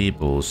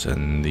stables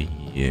and the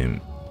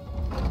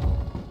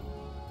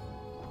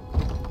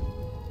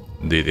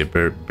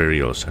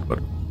burial site, but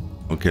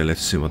okay,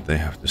 let's see what they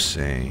have to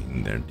say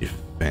in their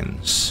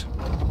defense.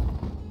 I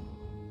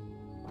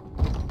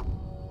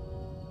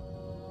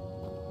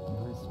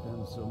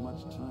spend so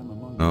much time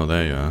among Oh,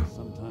 there you are.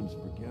 Sometimes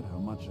forget how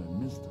much I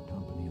miss the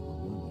company of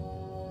the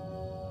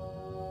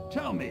living.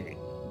 Tell me,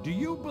 do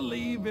you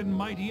believe in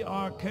mighty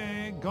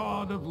Arcane,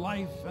 god of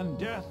life and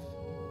death?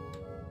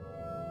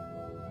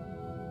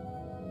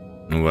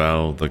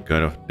 Well, the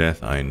god of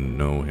death, I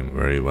know him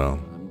very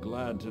well. I'm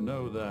glad to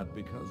know that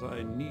because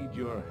I need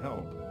your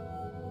help.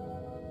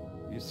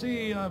 You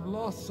see, I've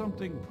lost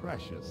something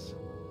precious.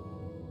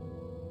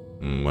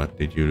 What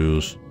did you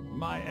lose?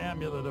 My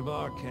amulet of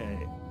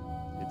Arcane.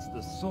 It's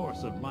the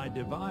source of my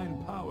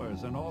divine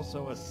powers and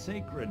also a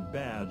sacred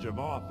badge of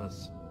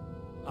office.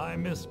 I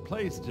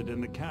misplaced it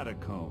in the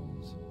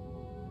catacombs.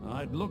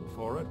 I'd look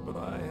for it, but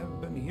I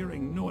have been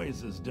hearing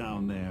noises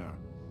down there.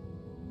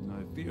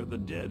 I fear the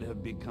dead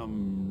have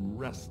become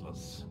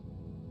restless.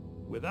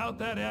 Without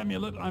that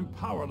amulet, I'm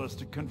powerless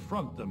to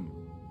confront them.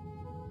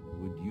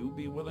 Would you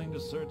be willing to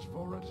search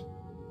for it?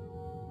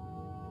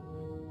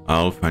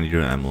 I'll find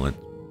your amulet,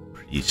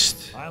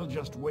 priest. I'll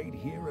just wait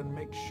here and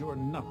make sure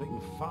nothing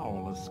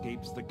foul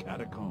escapes the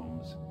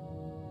catacombs.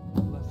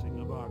 The blessing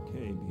of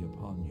Arcane be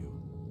upon you.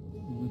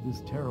 With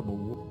this terrible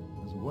war,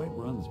 as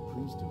Whiterun's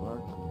priest of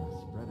Arcane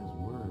spread his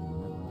word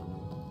whenever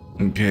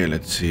I'm... Okay,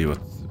 let's see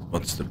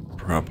what's the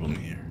problem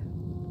here.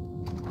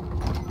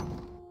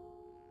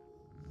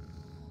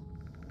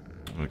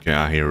 Okay,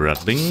 I hear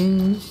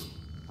rattling.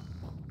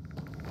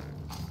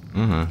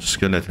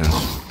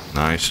 Skeletons.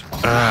 Nice.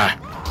 Ah!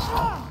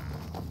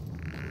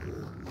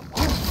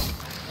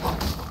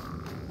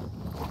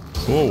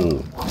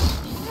 Whoa.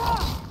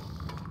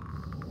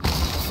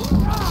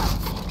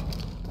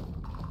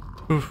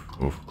 Oof,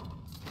 oof.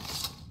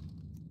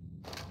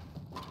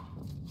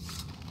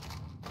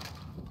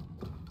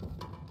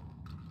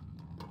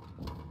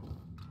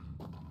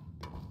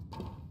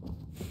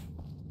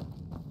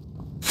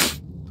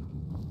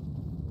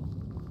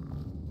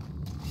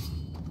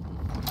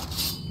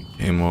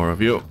 Okay, more of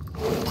you.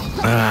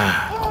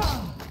 Ah.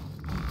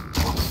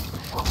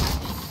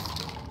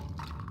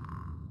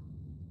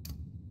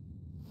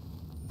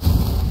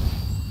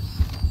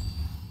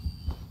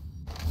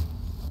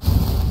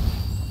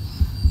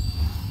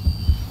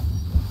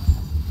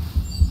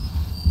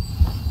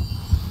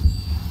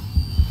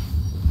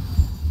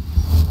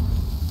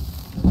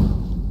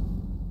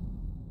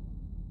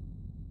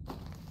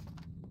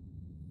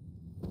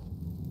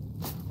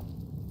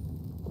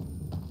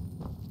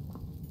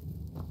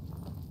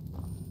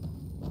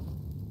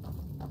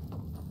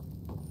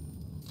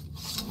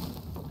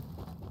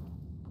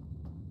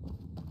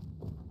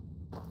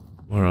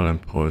 Peril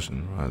and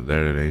poison. Right,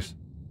 there it is.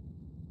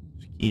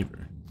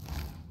 Skeever.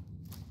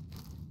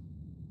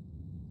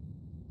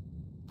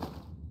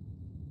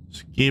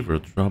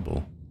 Skeever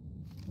trouble.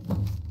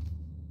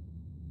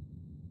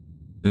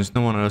 Since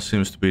no one else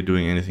seems to be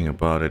doing anything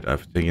about it,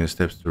 I've taken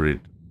steps to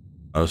rid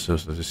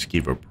ourselves of the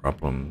skeever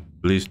problem.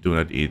 Please do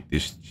not eat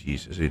this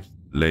cheese as it's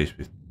laced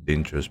with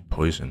dangerous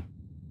poison.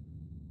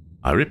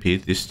 I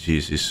repeat, this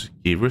cheese is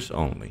skeevers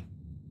only.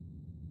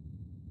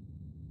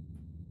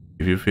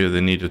 If you feel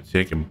the need to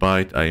take a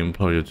bite, I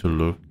implore you to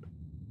look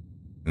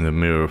in the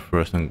mirror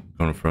first and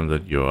confirm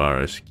that you are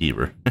a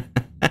skeever.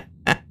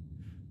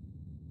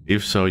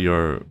 If so,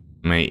 you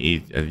may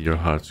eat at your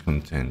heart's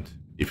content.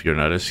 If you're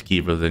not a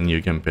skeever, then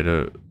you can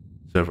better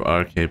serve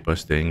arcade by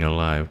staying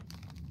alive.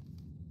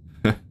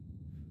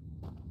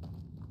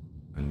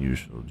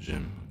 Unusual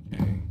gem,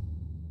 okay.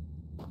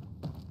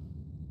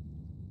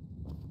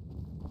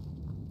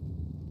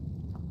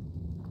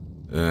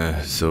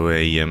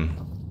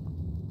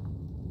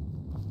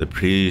 The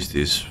priest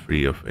is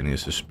free of any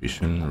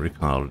suspicion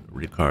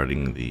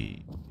regarding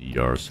the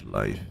Jarl's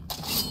life.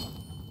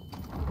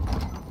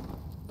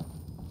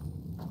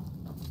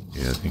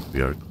 Yeah, I think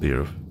we are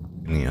clear of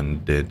any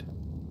undead.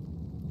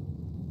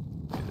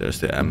 Okay, there's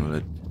the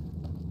amulet.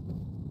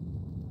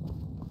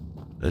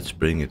 Let's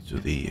bring it to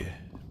the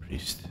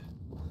priest.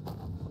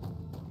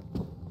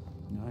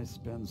 I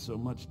spend so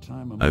much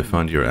time. I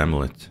found your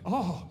amulet.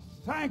 Oh,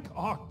 thank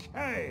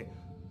Arcade!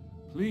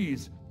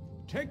 Please,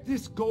 take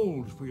this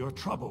gold for your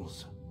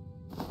troubles.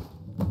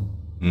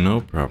 No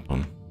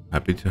problem.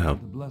 Happy to help.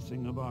 The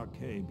blessing of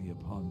Arcade be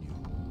upon you.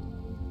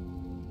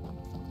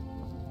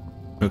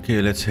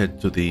 Okay, let's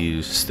head to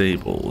the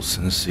stables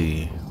and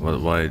see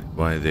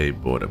why they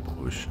bought a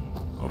potion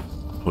of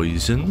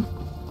poison.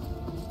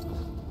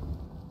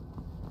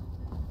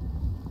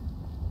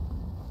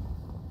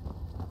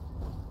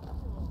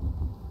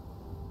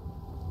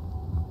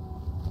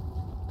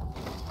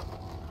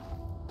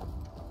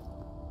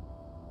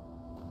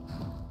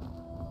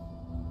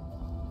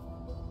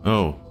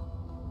 Oh.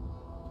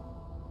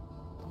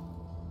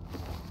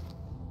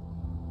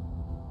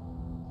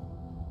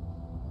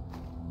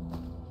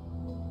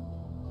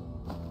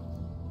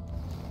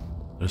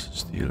 There's a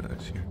steel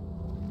axe here.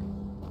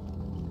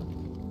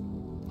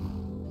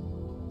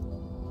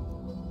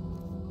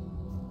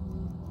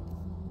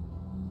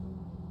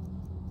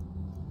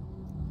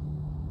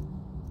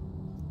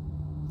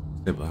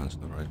 Stable hand's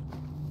not right.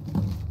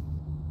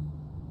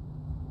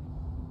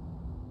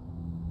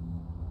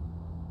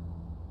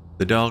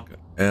 The dark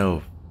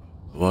elf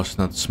was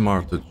not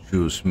smart to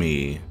choose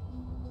me.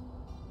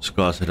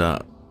 Scars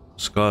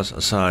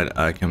aside,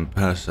 I can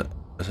pass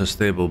as a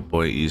stable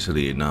boy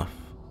easily enough.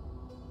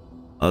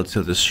 I'll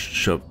tell the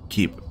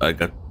shopkeep I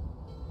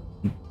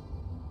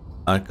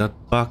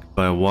got bucked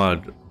by a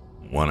wild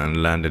one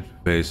and landed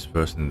face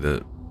first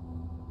into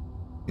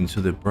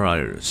the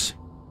briars.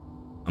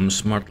 I'm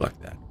smart like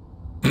that.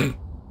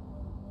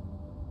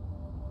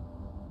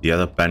 The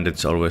other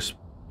bandits always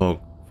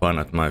poke fun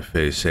at my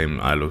face, saying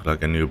I look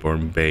like a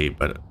newborn babe,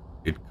 but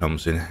it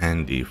comes in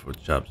handy for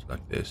jobs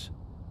like this.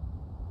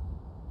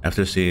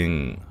 After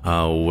seeing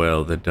how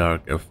well the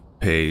dark elf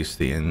pays,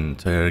 the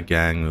entire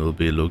gang will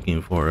be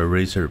looking for a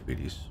razor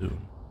pretty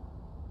soon.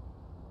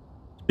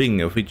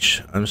 Speaking of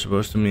which, I'm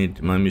supposed to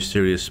meet my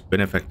mysterious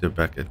benefactor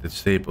back at the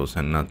stables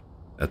and not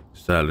at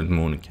Silent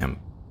Moon camp.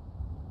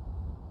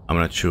 I'm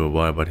not sure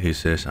why, but he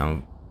says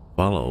I'm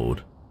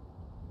followed.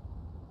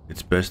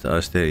 It's best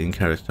I stay in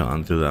character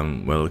until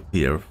I'm well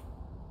clear of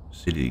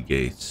city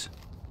gates.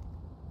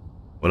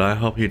 Well, I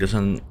hope he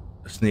doesn't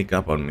sneak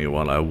up on me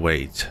while I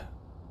wait.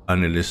 I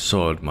nearly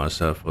soiled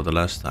myself for the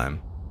last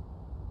time.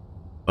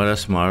 But a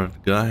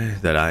smart guy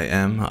that I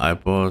am, I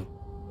bought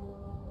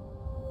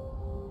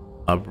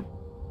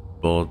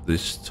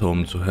this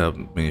tome to help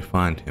me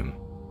find him.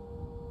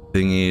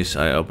 Thing is,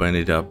 I opened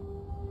it up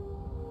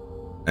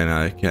and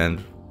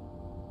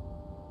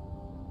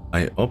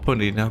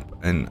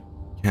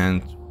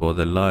can't for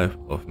the life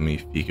of me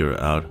figure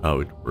out how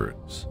it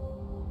works.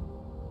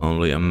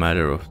 Only a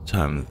matter of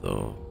time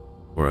though,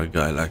 for a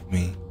guy like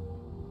me.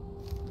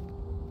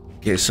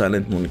 Okay,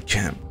 Silent Moon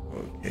camp.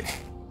 Okay.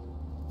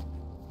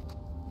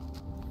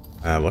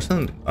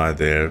 Wasn't I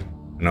there?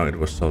 No, it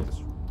was so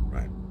this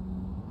right.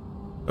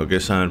 Okay,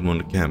 Silent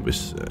Moon camp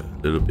is a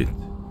little bit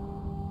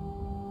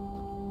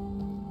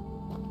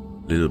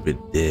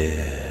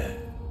there.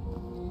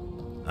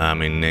 I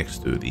mean,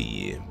 next to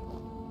the.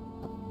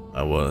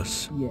 I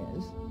was.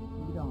 Yes.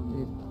 Lead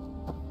on.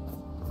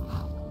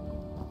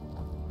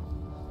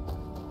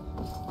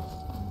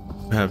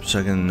 Perhaps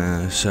I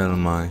can sell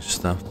my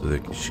stuff to the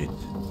shit.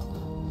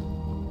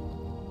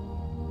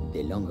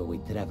 The longer we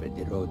travel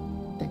the road,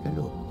 take a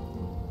look.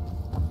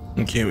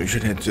 Okay, we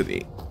should head to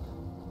the.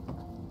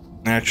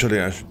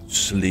 Actually, I should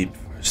sleep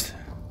first.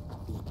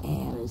 The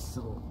air is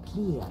so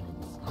clear in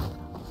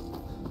Skyrim.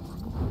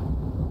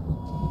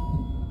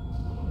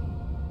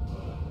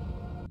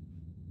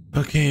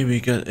 Okay, we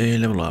got a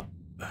level up.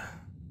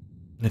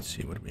 Let's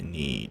see what we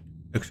need.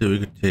 Actually, we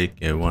could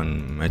take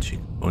one magic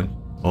point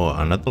or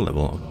another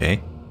level.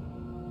 Okay.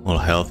 All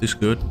health is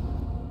good.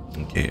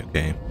 Okay,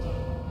 okay.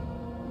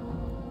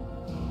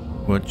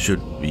 What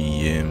should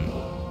we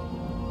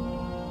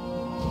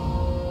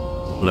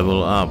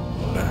level up?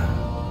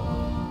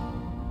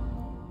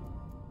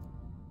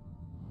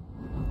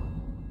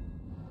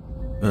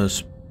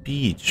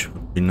 Speech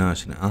would be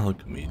nice in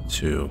alchemy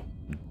too.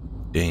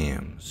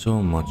 Damn,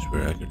 so much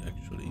where I could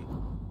actually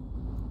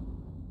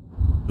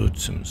put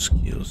some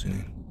skills in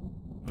it.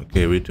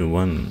 Okay, we do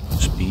one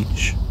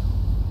speech.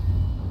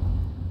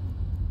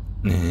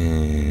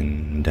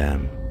 And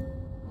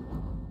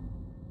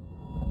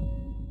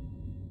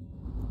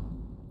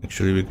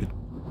actually we could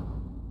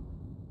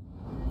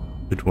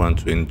put one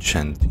to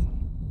enchanting.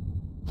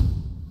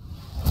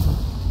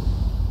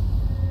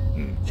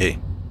 Okay.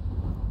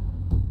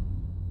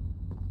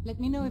 Let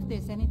me know if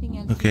there's anything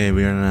else. Okay,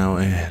 we are now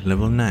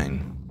level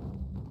 9.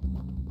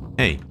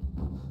 Hey.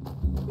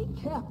 Be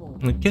careful.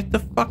 Get the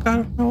fuck out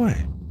of my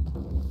way.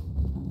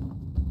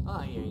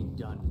 I ain't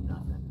done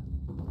nothing.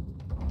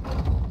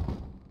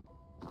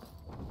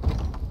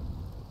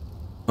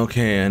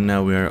 Okay, and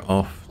now we are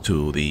off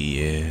to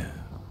the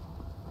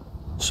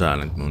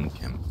Silent Moon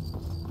camp.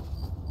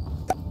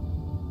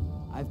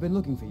 I've been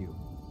looking for you.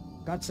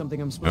 Got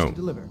something I'm supposed to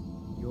deliver.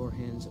 Your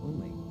hands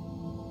only.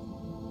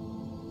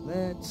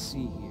 Let's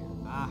see here.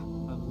 Ah,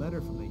 a letter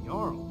from the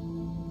Jarl.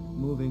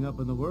 Moving up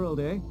in the world,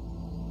 eh?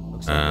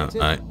 Looks like that's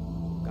it.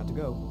 Got to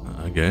go.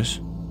 I guess.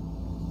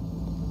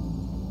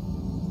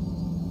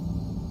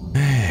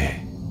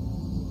 Hey.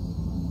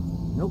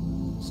 Nope.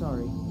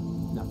 Sorry.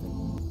 Nothing.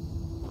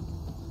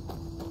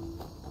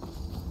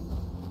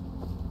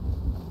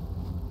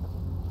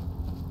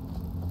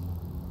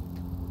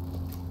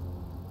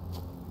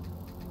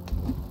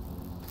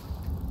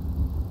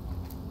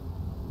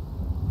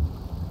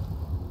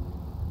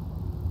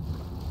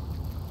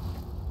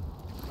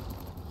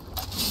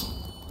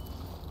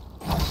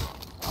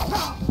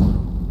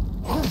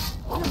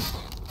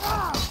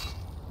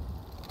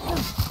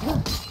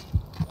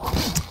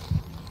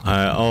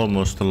 I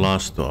almost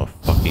lost to a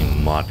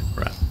fucking mud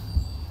crab.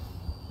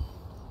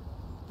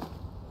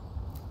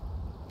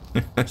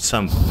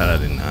 Some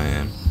paladin I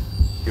am.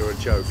 You're a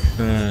joke.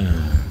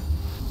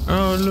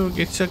 Oh look,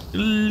 it's a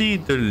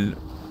little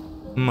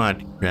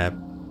mud crab.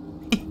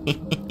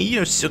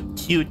 You're so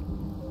cute.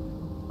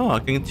 Oh, I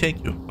can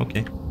take you.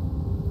 Okay.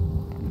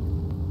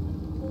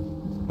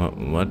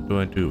 What do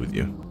I do with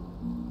you?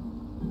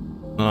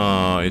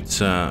 Oh,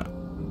 it's a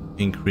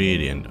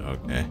ingredient.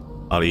 Okay,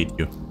 I'll eat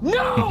you.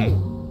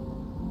 No!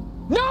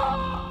 No!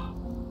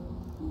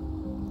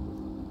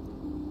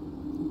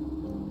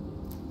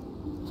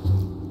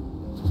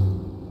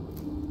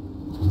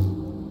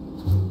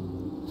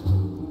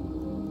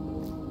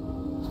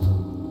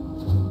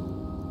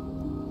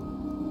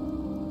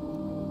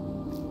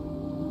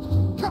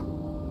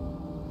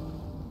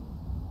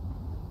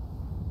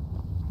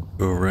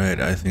 Alright,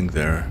 I think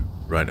they're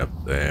right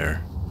up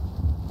there.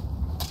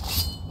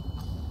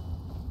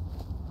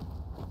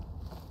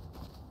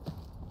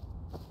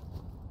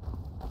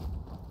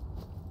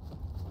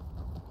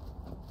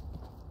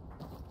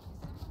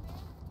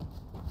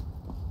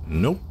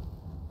 Nope.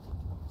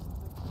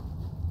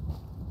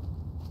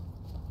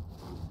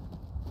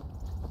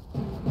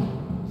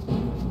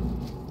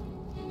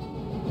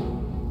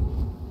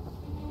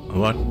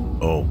 What?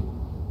 Oh.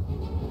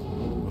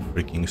 A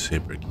freaking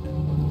saber kid.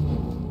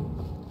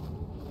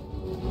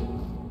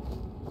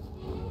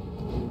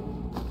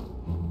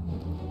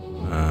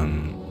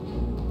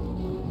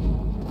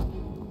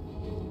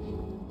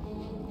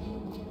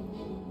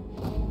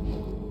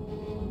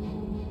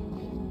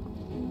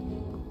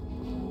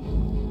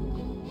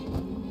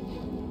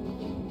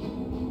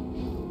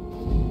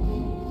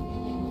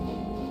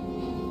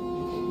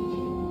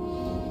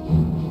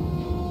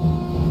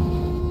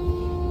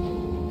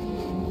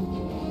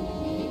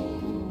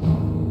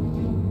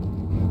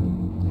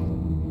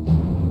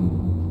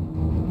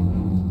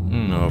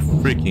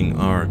 Freaking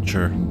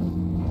archer.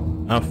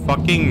 A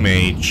fucking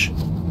mage.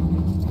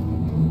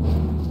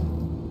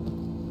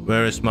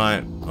 Where is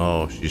my...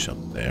 Oh, she's up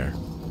there.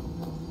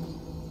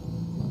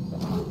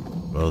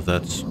 Well,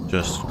 that's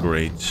just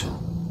great.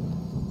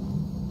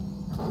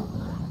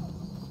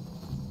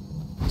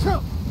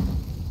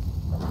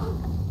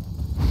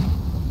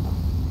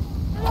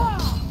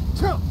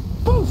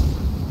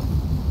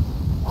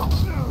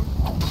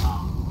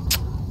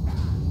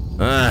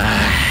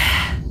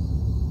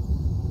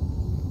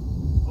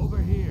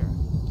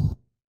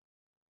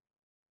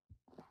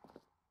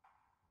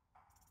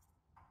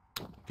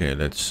 Okay,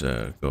 let's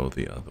go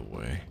the other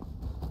way.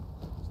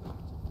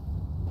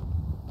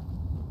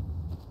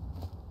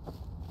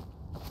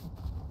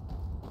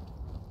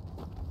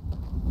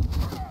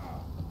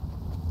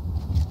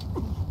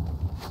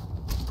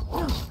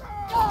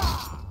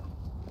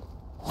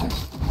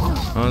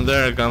 Oh,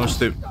 there comes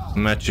the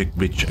magic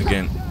bitch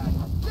again.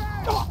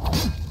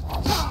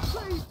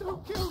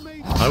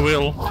 I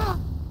will.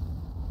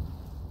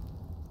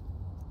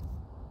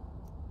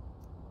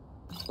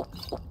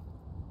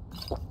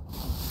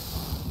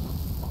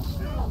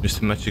 Is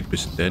the magic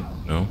bitch dead?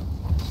 No.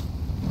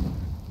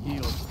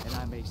 Yield, and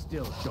I may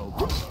still show.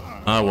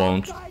 I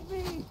won't.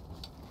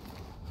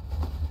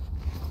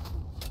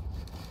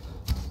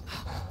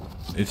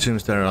 It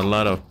seems there are a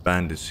lot of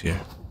bandits here.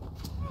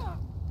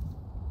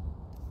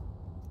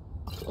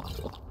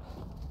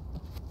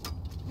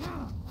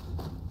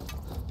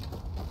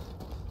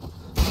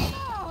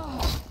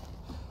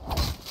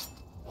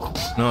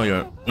 No,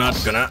 you're not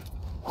gonna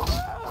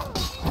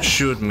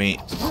shoot me.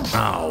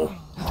 Ow.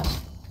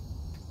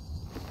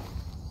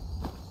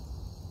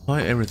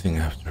 Why everything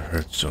have to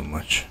hurt so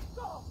much?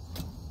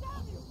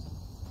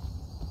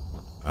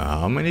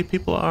 How many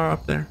people are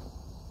up there?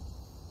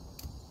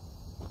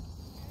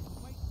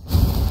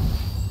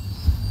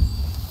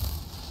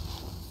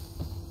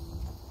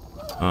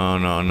 Oh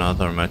no,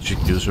 another magic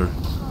user.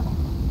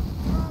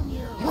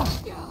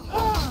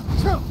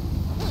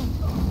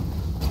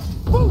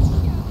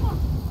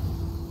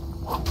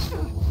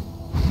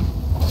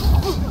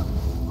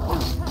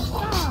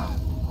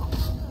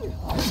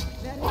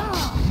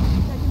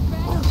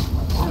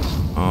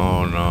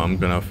 Oh no, I'm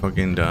gonna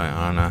fucking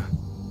die, Anna.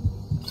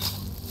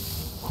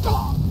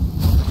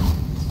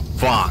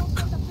 Fuck!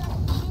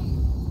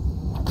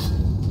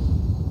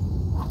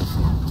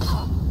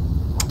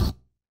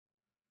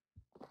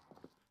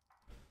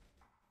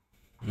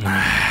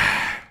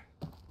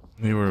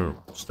 We were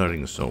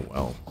starting so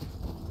well.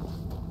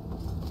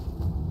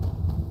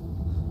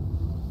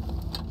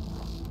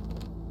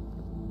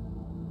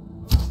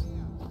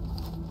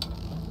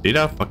 Did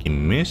I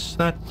fucking miss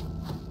that?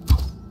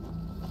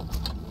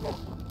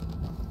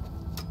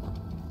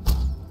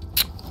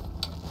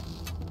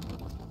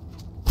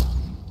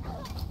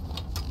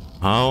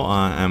 How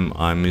am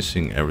I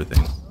missing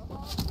everything?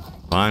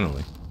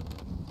 Finally.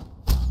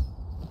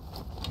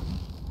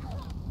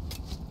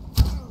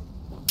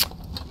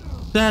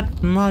 That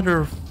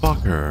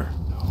motherfucker.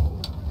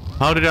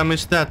 How did I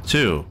miss that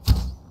too?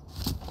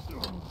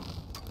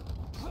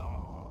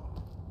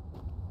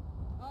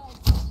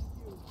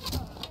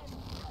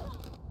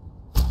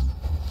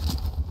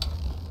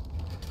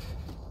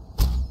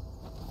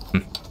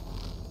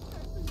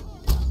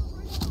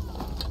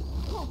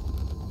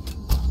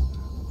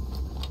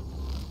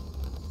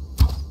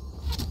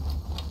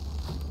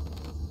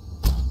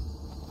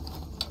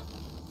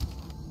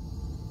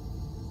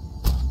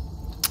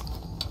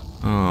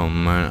 Oh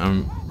man,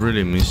 I'm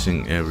really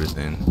missing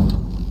everything.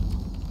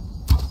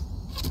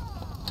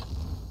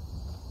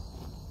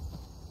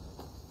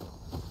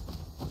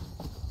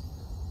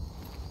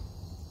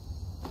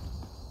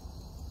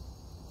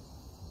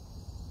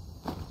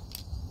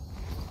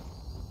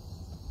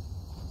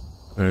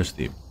 Where's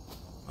the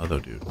other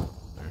dude?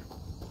 There.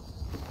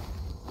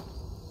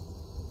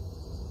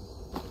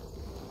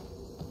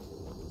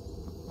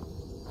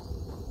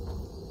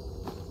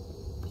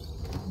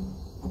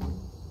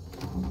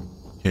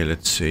 Okay,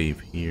 let's save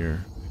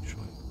here,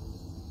 actually.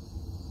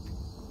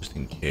 Just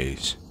in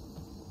case.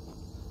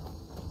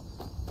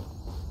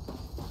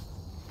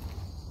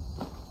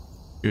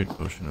 Good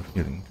potion of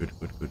healing. Good,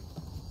 good, good.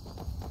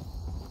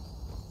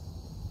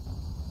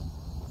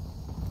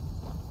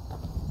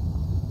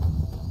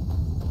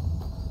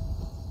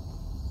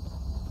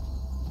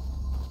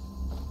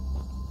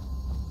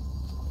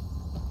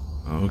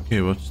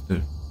 Okay, what's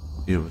the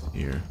deal with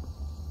here?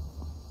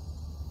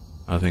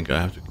 I think I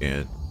have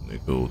to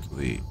go to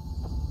the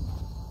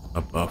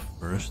above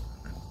first.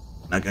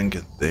 I can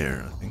get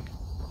there, I think.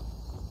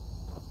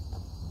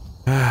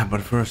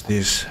 But first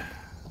these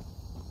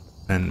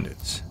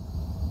bandits.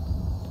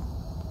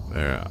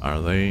 Where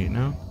are they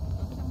now?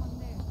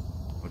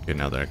 Okay,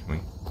 now they're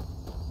coming.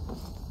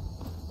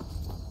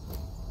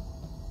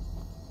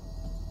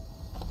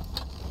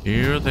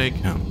 Here they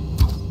come.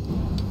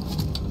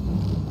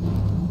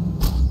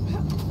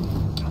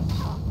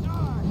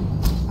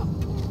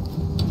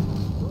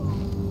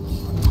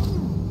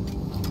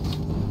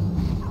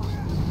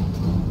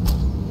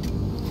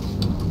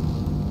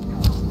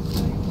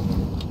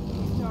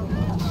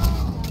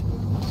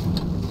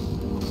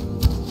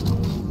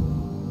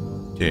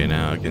 Okay,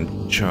 now I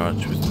can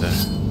charge with the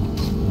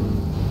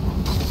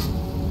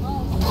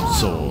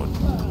sword.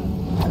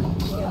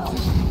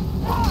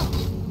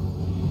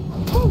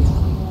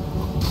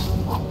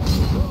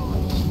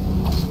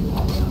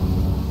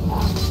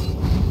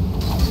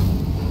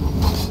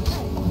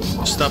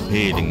 Stop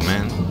hitting,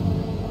 man.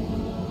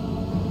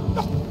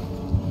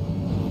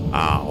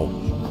 Ow.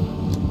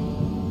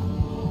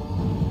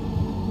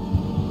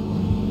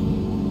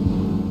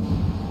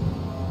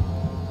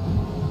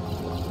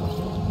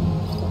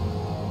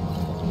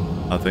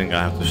 I think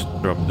I have to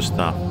drop the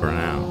stuff for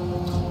now.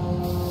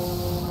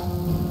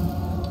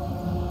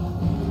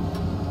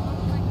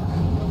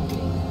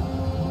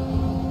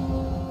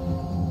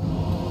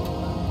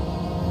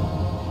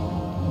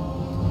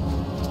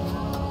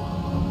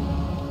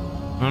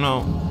 Oh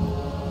no.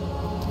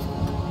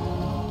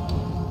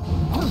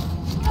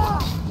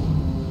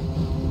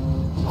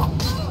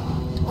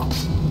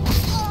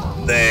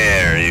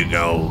 There you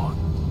go.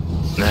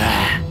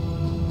 Ah,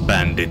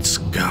 bandit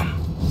scum.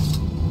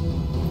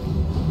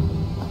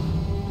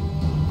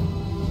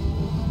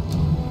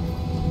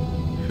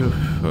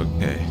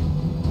 Okay.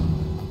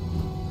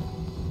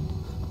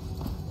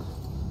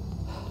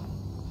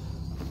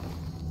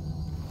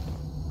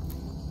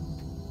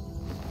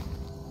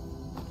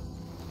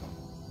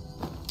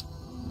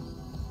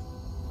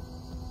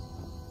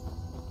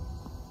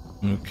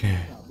 Okay.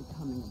 About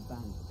becoming a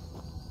bandit,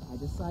 I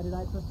decided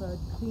I preferred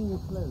clean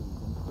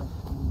clothes and fresh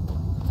meat.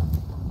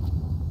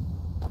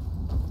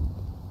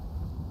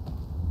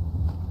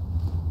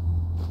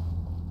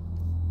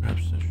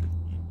 Perhaps I should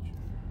eat you.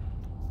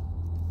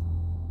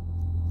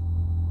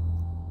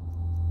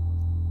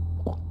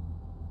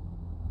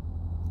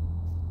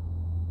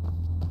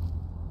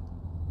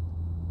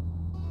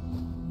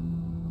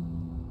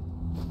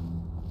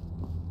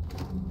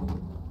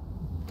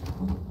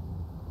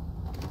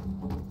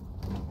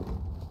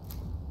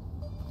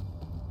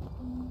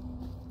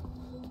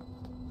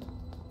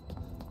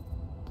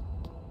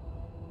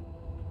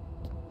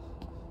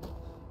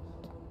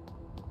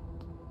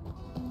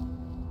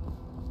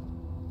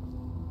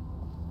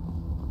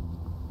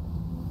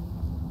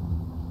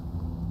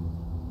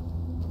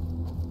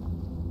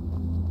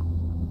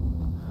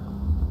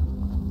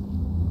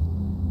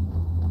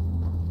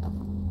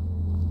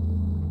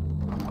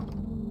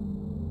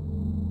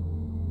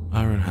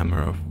 Iron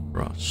Hammer of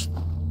Frost.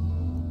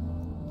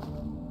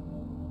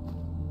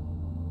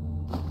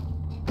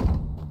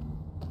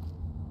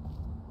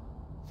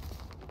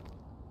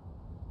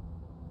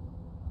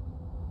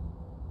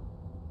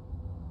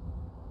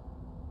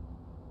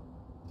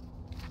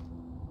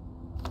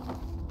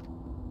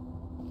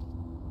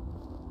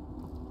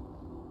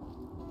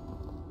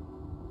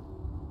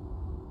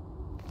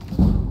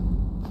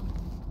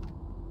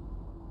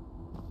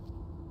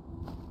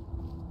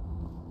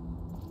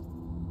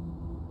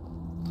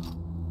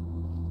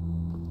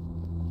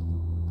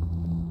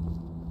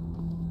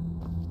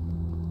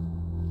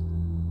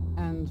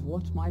 And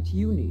what might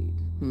you need,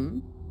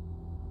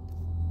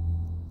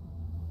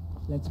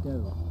 Let's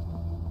go.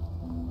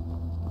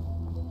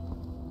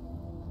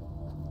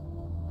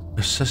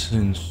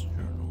 Assassin's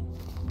Journal.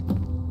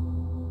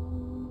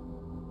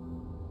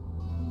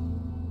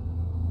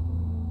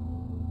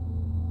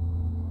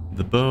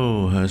 The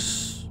bow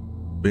has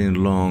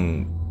been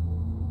long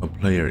a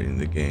player in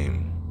the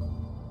game.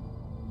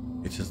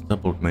 It has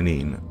doubled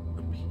many in a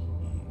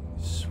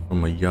piece.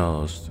 From a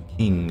Jarls to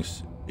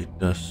kings, it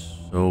does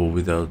so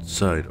without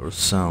sight or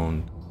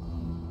sound,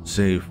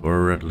 save for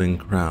a rattling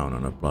crown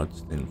on a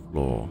bloodstained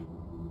floor.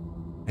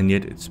 And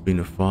yet it's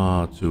been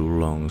far too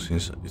long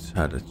since it's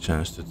had a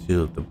chance to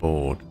tilt the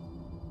board.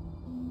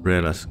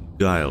 Reala's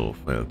guile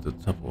failed to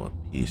topple a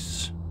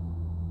piece.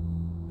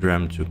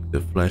 Dram took the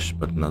flesh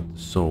but not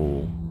the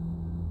soul,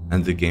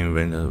 and the game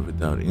went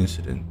without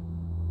incident.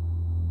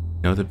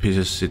 Now the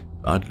pieces sit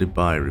idly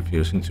by,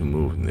 refusing to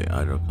move in their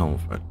idle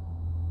comfort.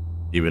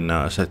 Even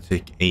now, as I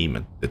take aim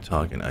at the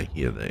target, I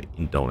hear the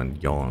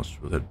indolent yawns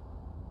through the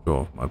draw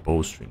of my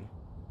bowstring.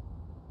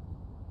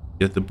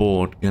 Yet the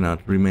board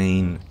cannot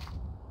remain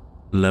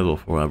level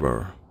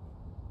forever.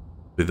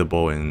 With the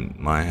bow in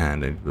my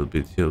hand, it will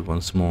be tilted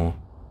once more.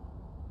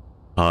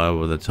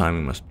 However, the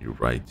timing must be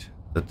right.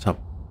 The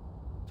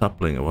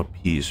toppling of a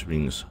piece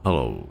rings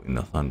hollow in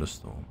a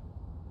thunderstorm.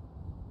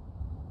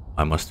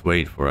 I must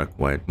wait for a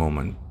quiet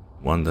moment,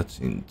 one that's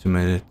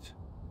intimate,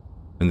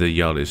 when the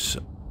Jarl is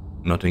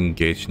not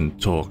engaged in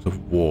talk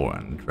of war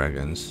and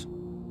dragons.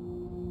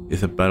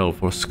 If the battle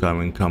for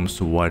Skyrim comes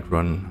to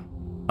Whiterun,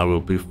 I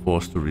will be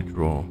forced to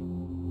withdraw.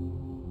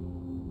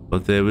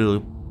 But there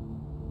will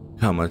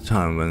come a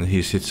time when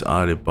he sits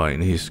idly by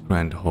in his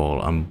grand hall,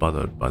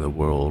 unbothered by the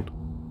world.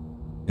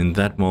 In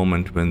that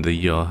moment, when the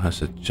Jarl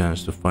has a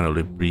chance to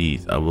finally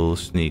breathe, I will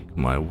sneak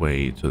my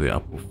way to the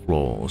upper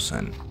floors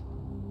and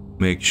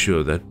make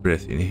sure that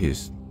breath is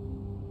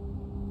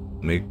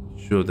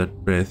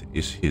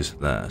his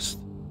last.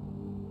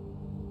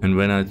 And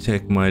when I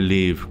take my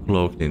leave,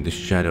 cloaked in the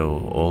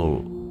shadow,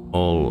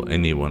 all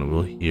anyone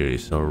will hear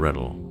is a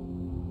rattle.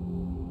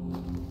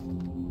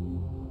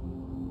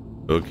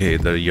 Okay,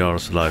 the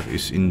Jarl's life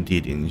is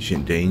indeed in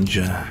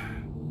danger.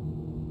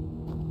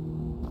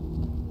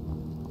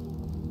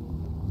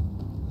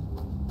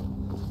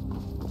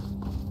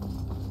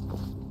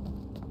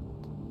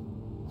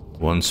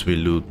 Once we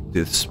loot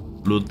this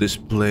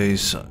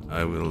place,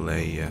 I will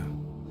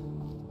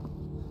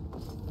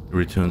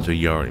return to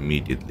Jarl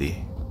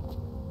immediately.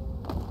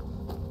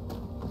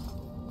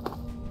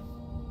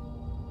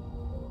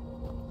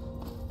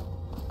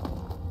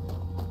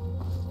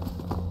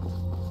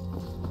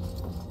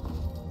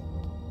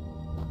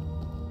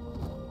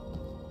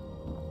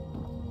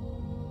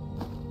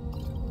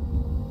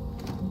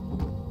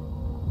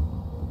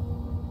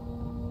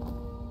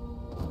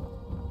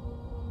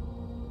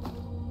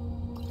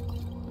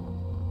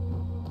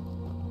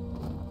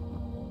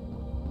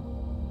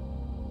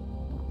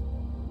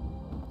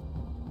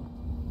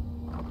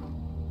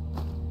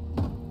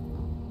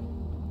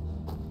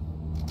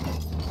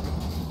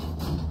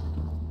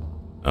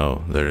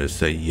 Oh, there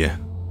is a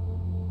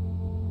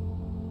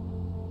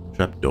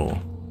trapdoor.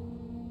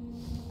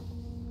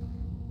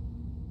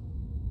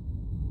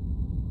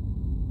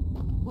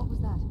 What was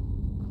that?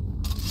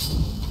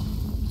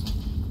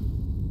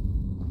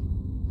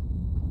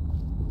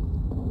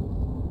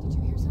 Did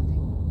you hear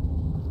something?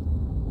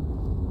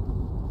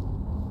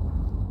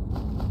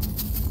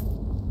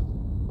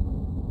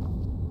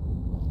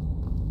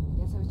 I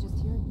guess I was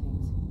just hearing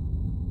things.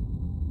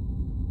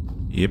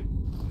 Yep,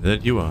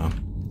 that you are.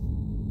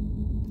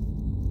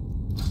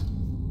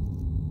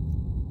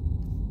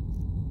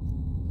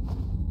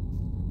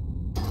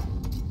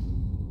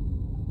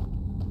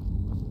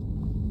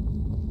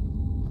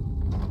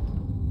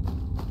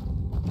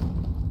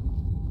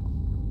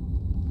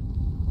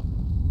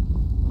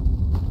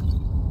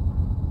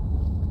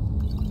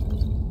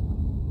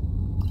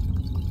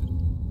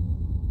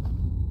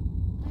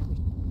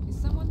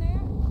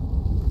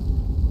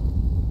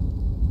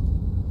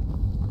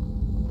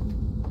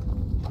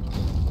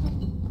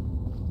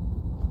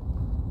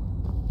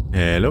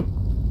 Hello.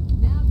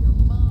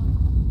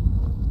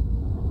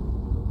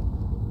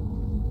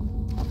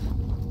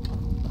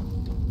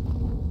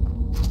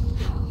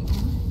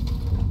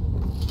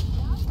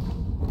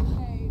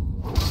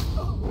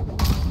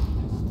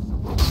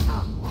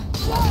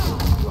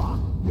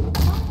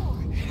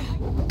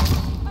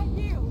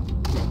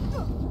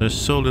 There's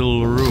so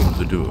little room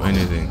to do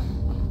anything.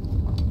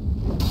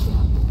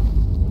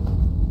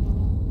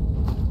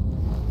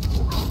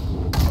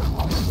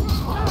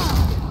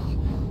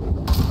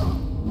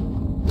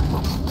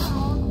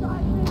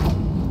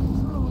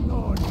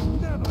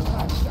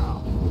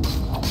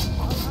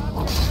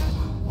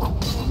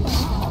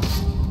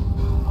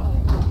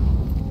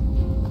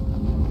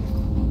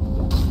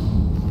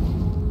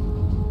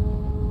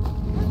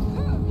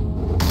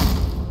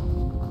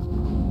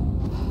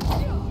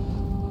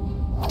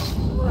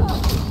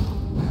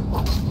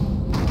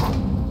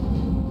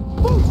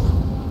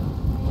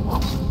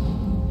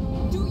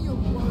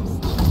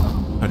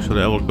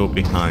 Actually, I will go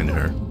behind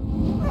her.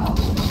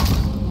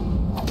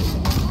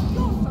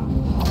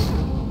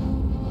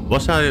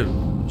 Was I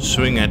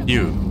swing at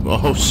you?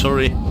 Oh,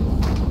 sorry.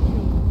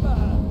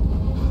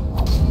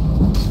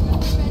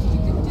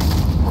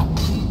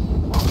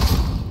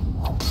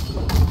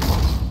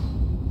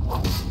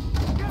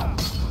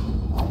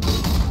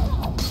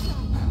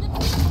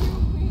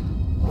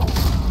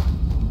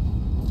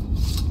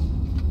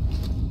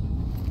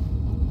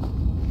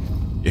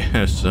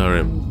 Yeah,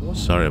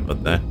 sorry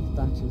about that.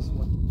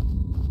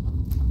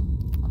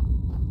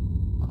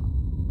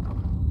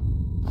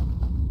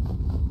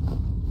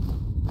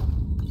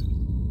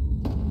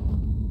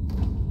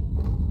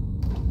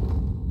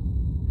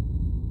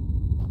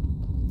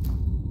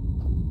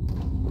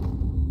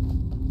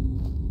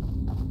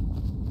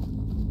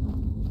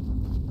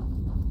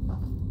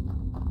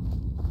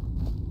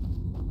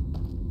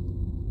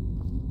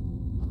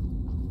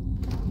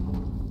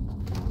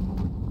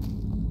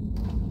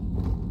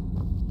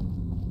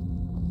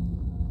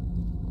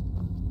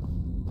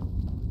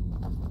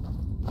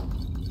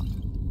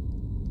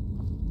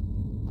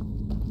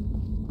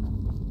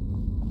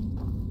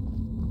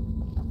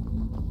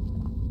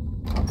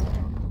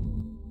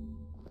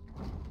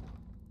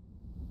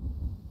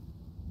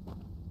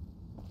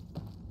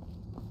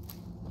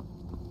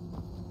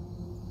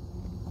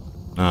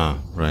 Ah,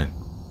 right.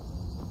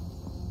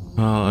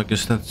 Well, I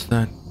guess that's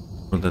that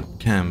for that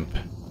camp.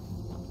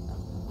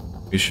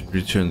 We should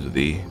return to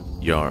the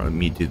Jarl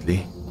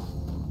immediately.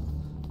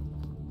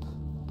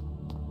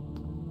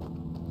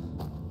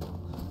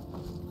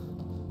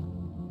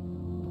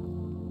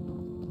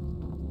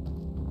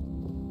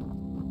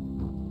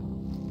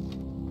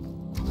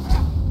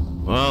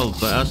 Well,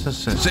 the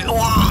assassin.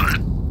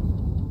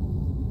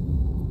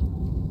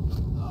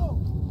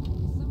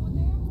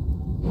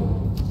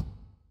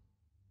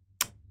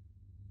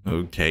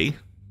 Okay.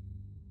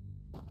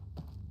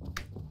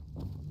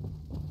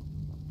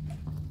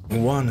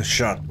 One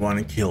shot,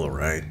 one kill,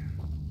 right?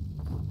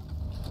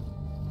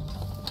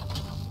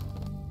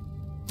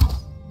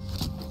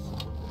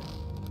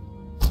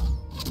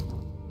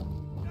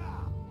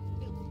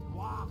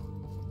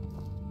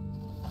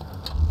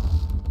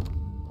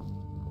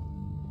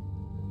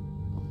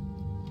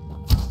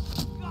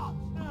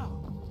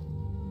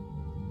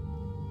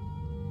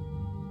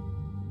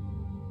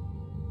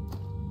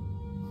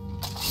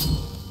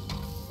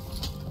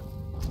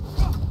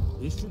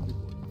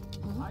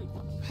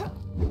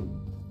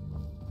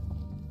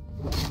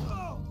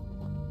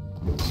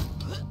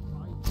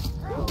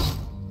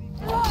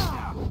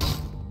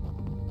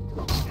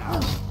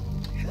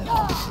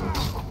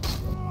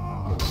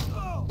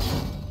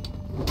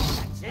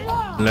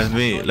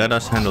 Let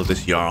us handle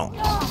this Jarl.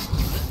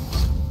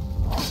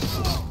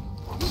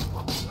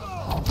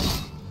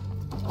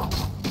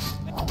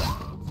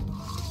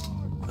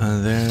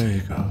 And there he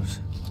goes.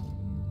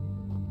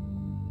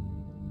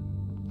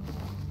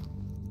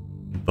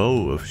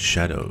 Bow of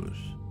Shadows.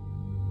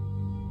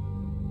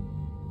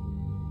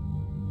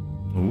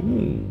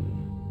 Ooh.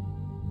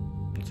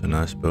 It's a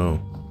nice bow.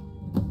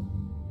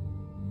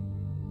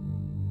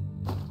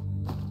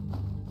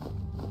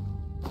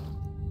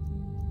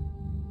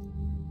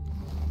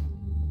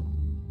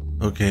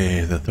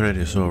 Okay, the threat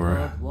is over.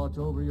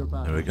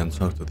 And we can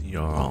talk to the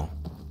Jarl.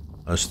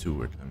 A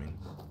steward, I mean.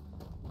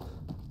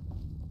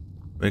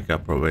 Wake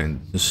up,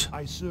 Province.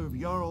 I serve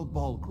Jarl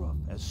Balgruuf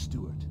as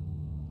steward.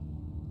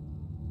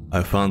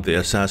 I found the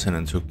assassin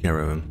and took care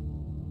of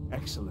him.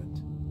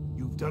 Excellent.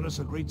 You've done us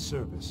a great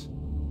service.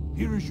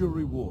 Here is your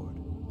reward.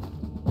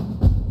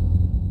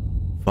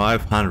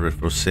 500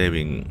 for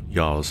saving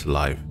Jarl's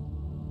life.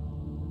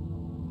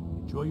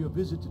 Enjoy your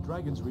visit to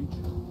Dragon's Reach.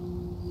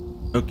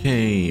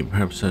 Okay,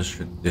 perhaps I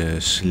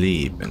should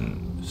sleep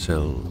and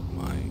sell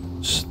my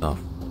stuff.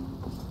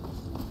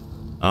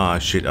 Ah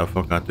shit, I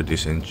forgot to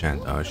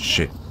disenchant. Ah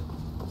shit.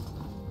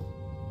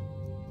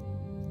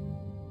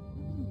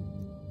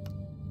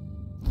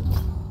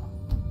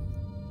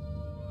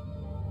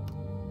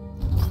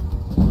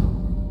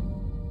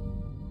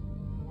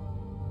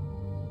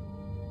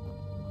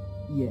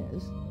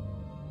 Yes.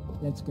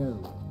 Let's go.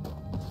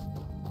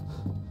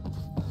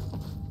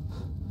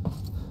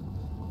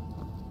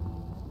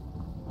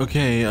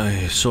 Okay,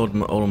 I sold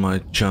all my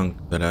junk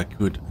that I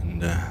could,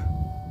 and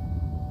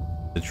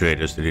the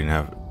traders didn't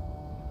have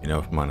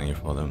enough money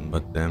for them,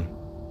 but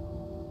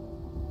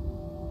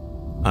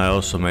I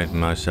also made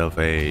myself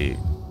a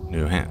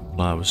new hand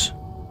gloves.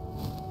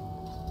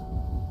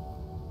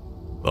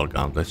 Well,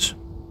 gauntlets.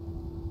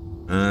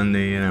 And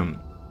the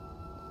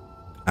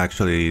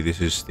actually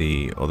this is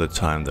the other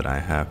time that I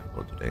have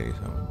for today,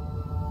 so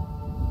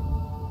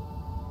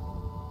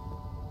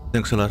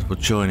thanks a lot for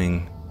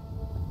joining.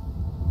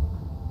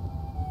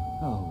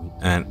 Oh, it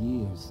took and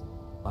years,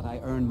 but I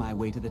earned my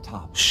way to the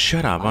top.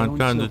 Shut up, I'm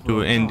trying to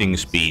do an ending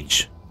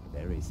speech.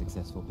 Very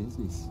successful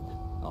business,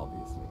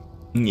 obviously.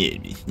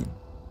 Yeah.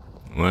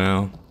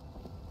 Well,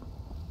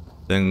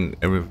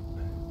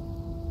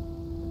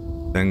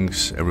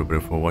 thanks everybody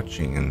for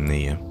watching, and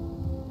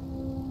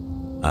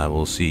I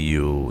will see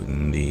you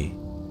in the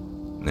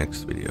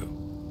next video.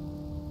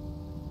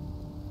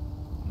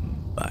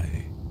 Bye.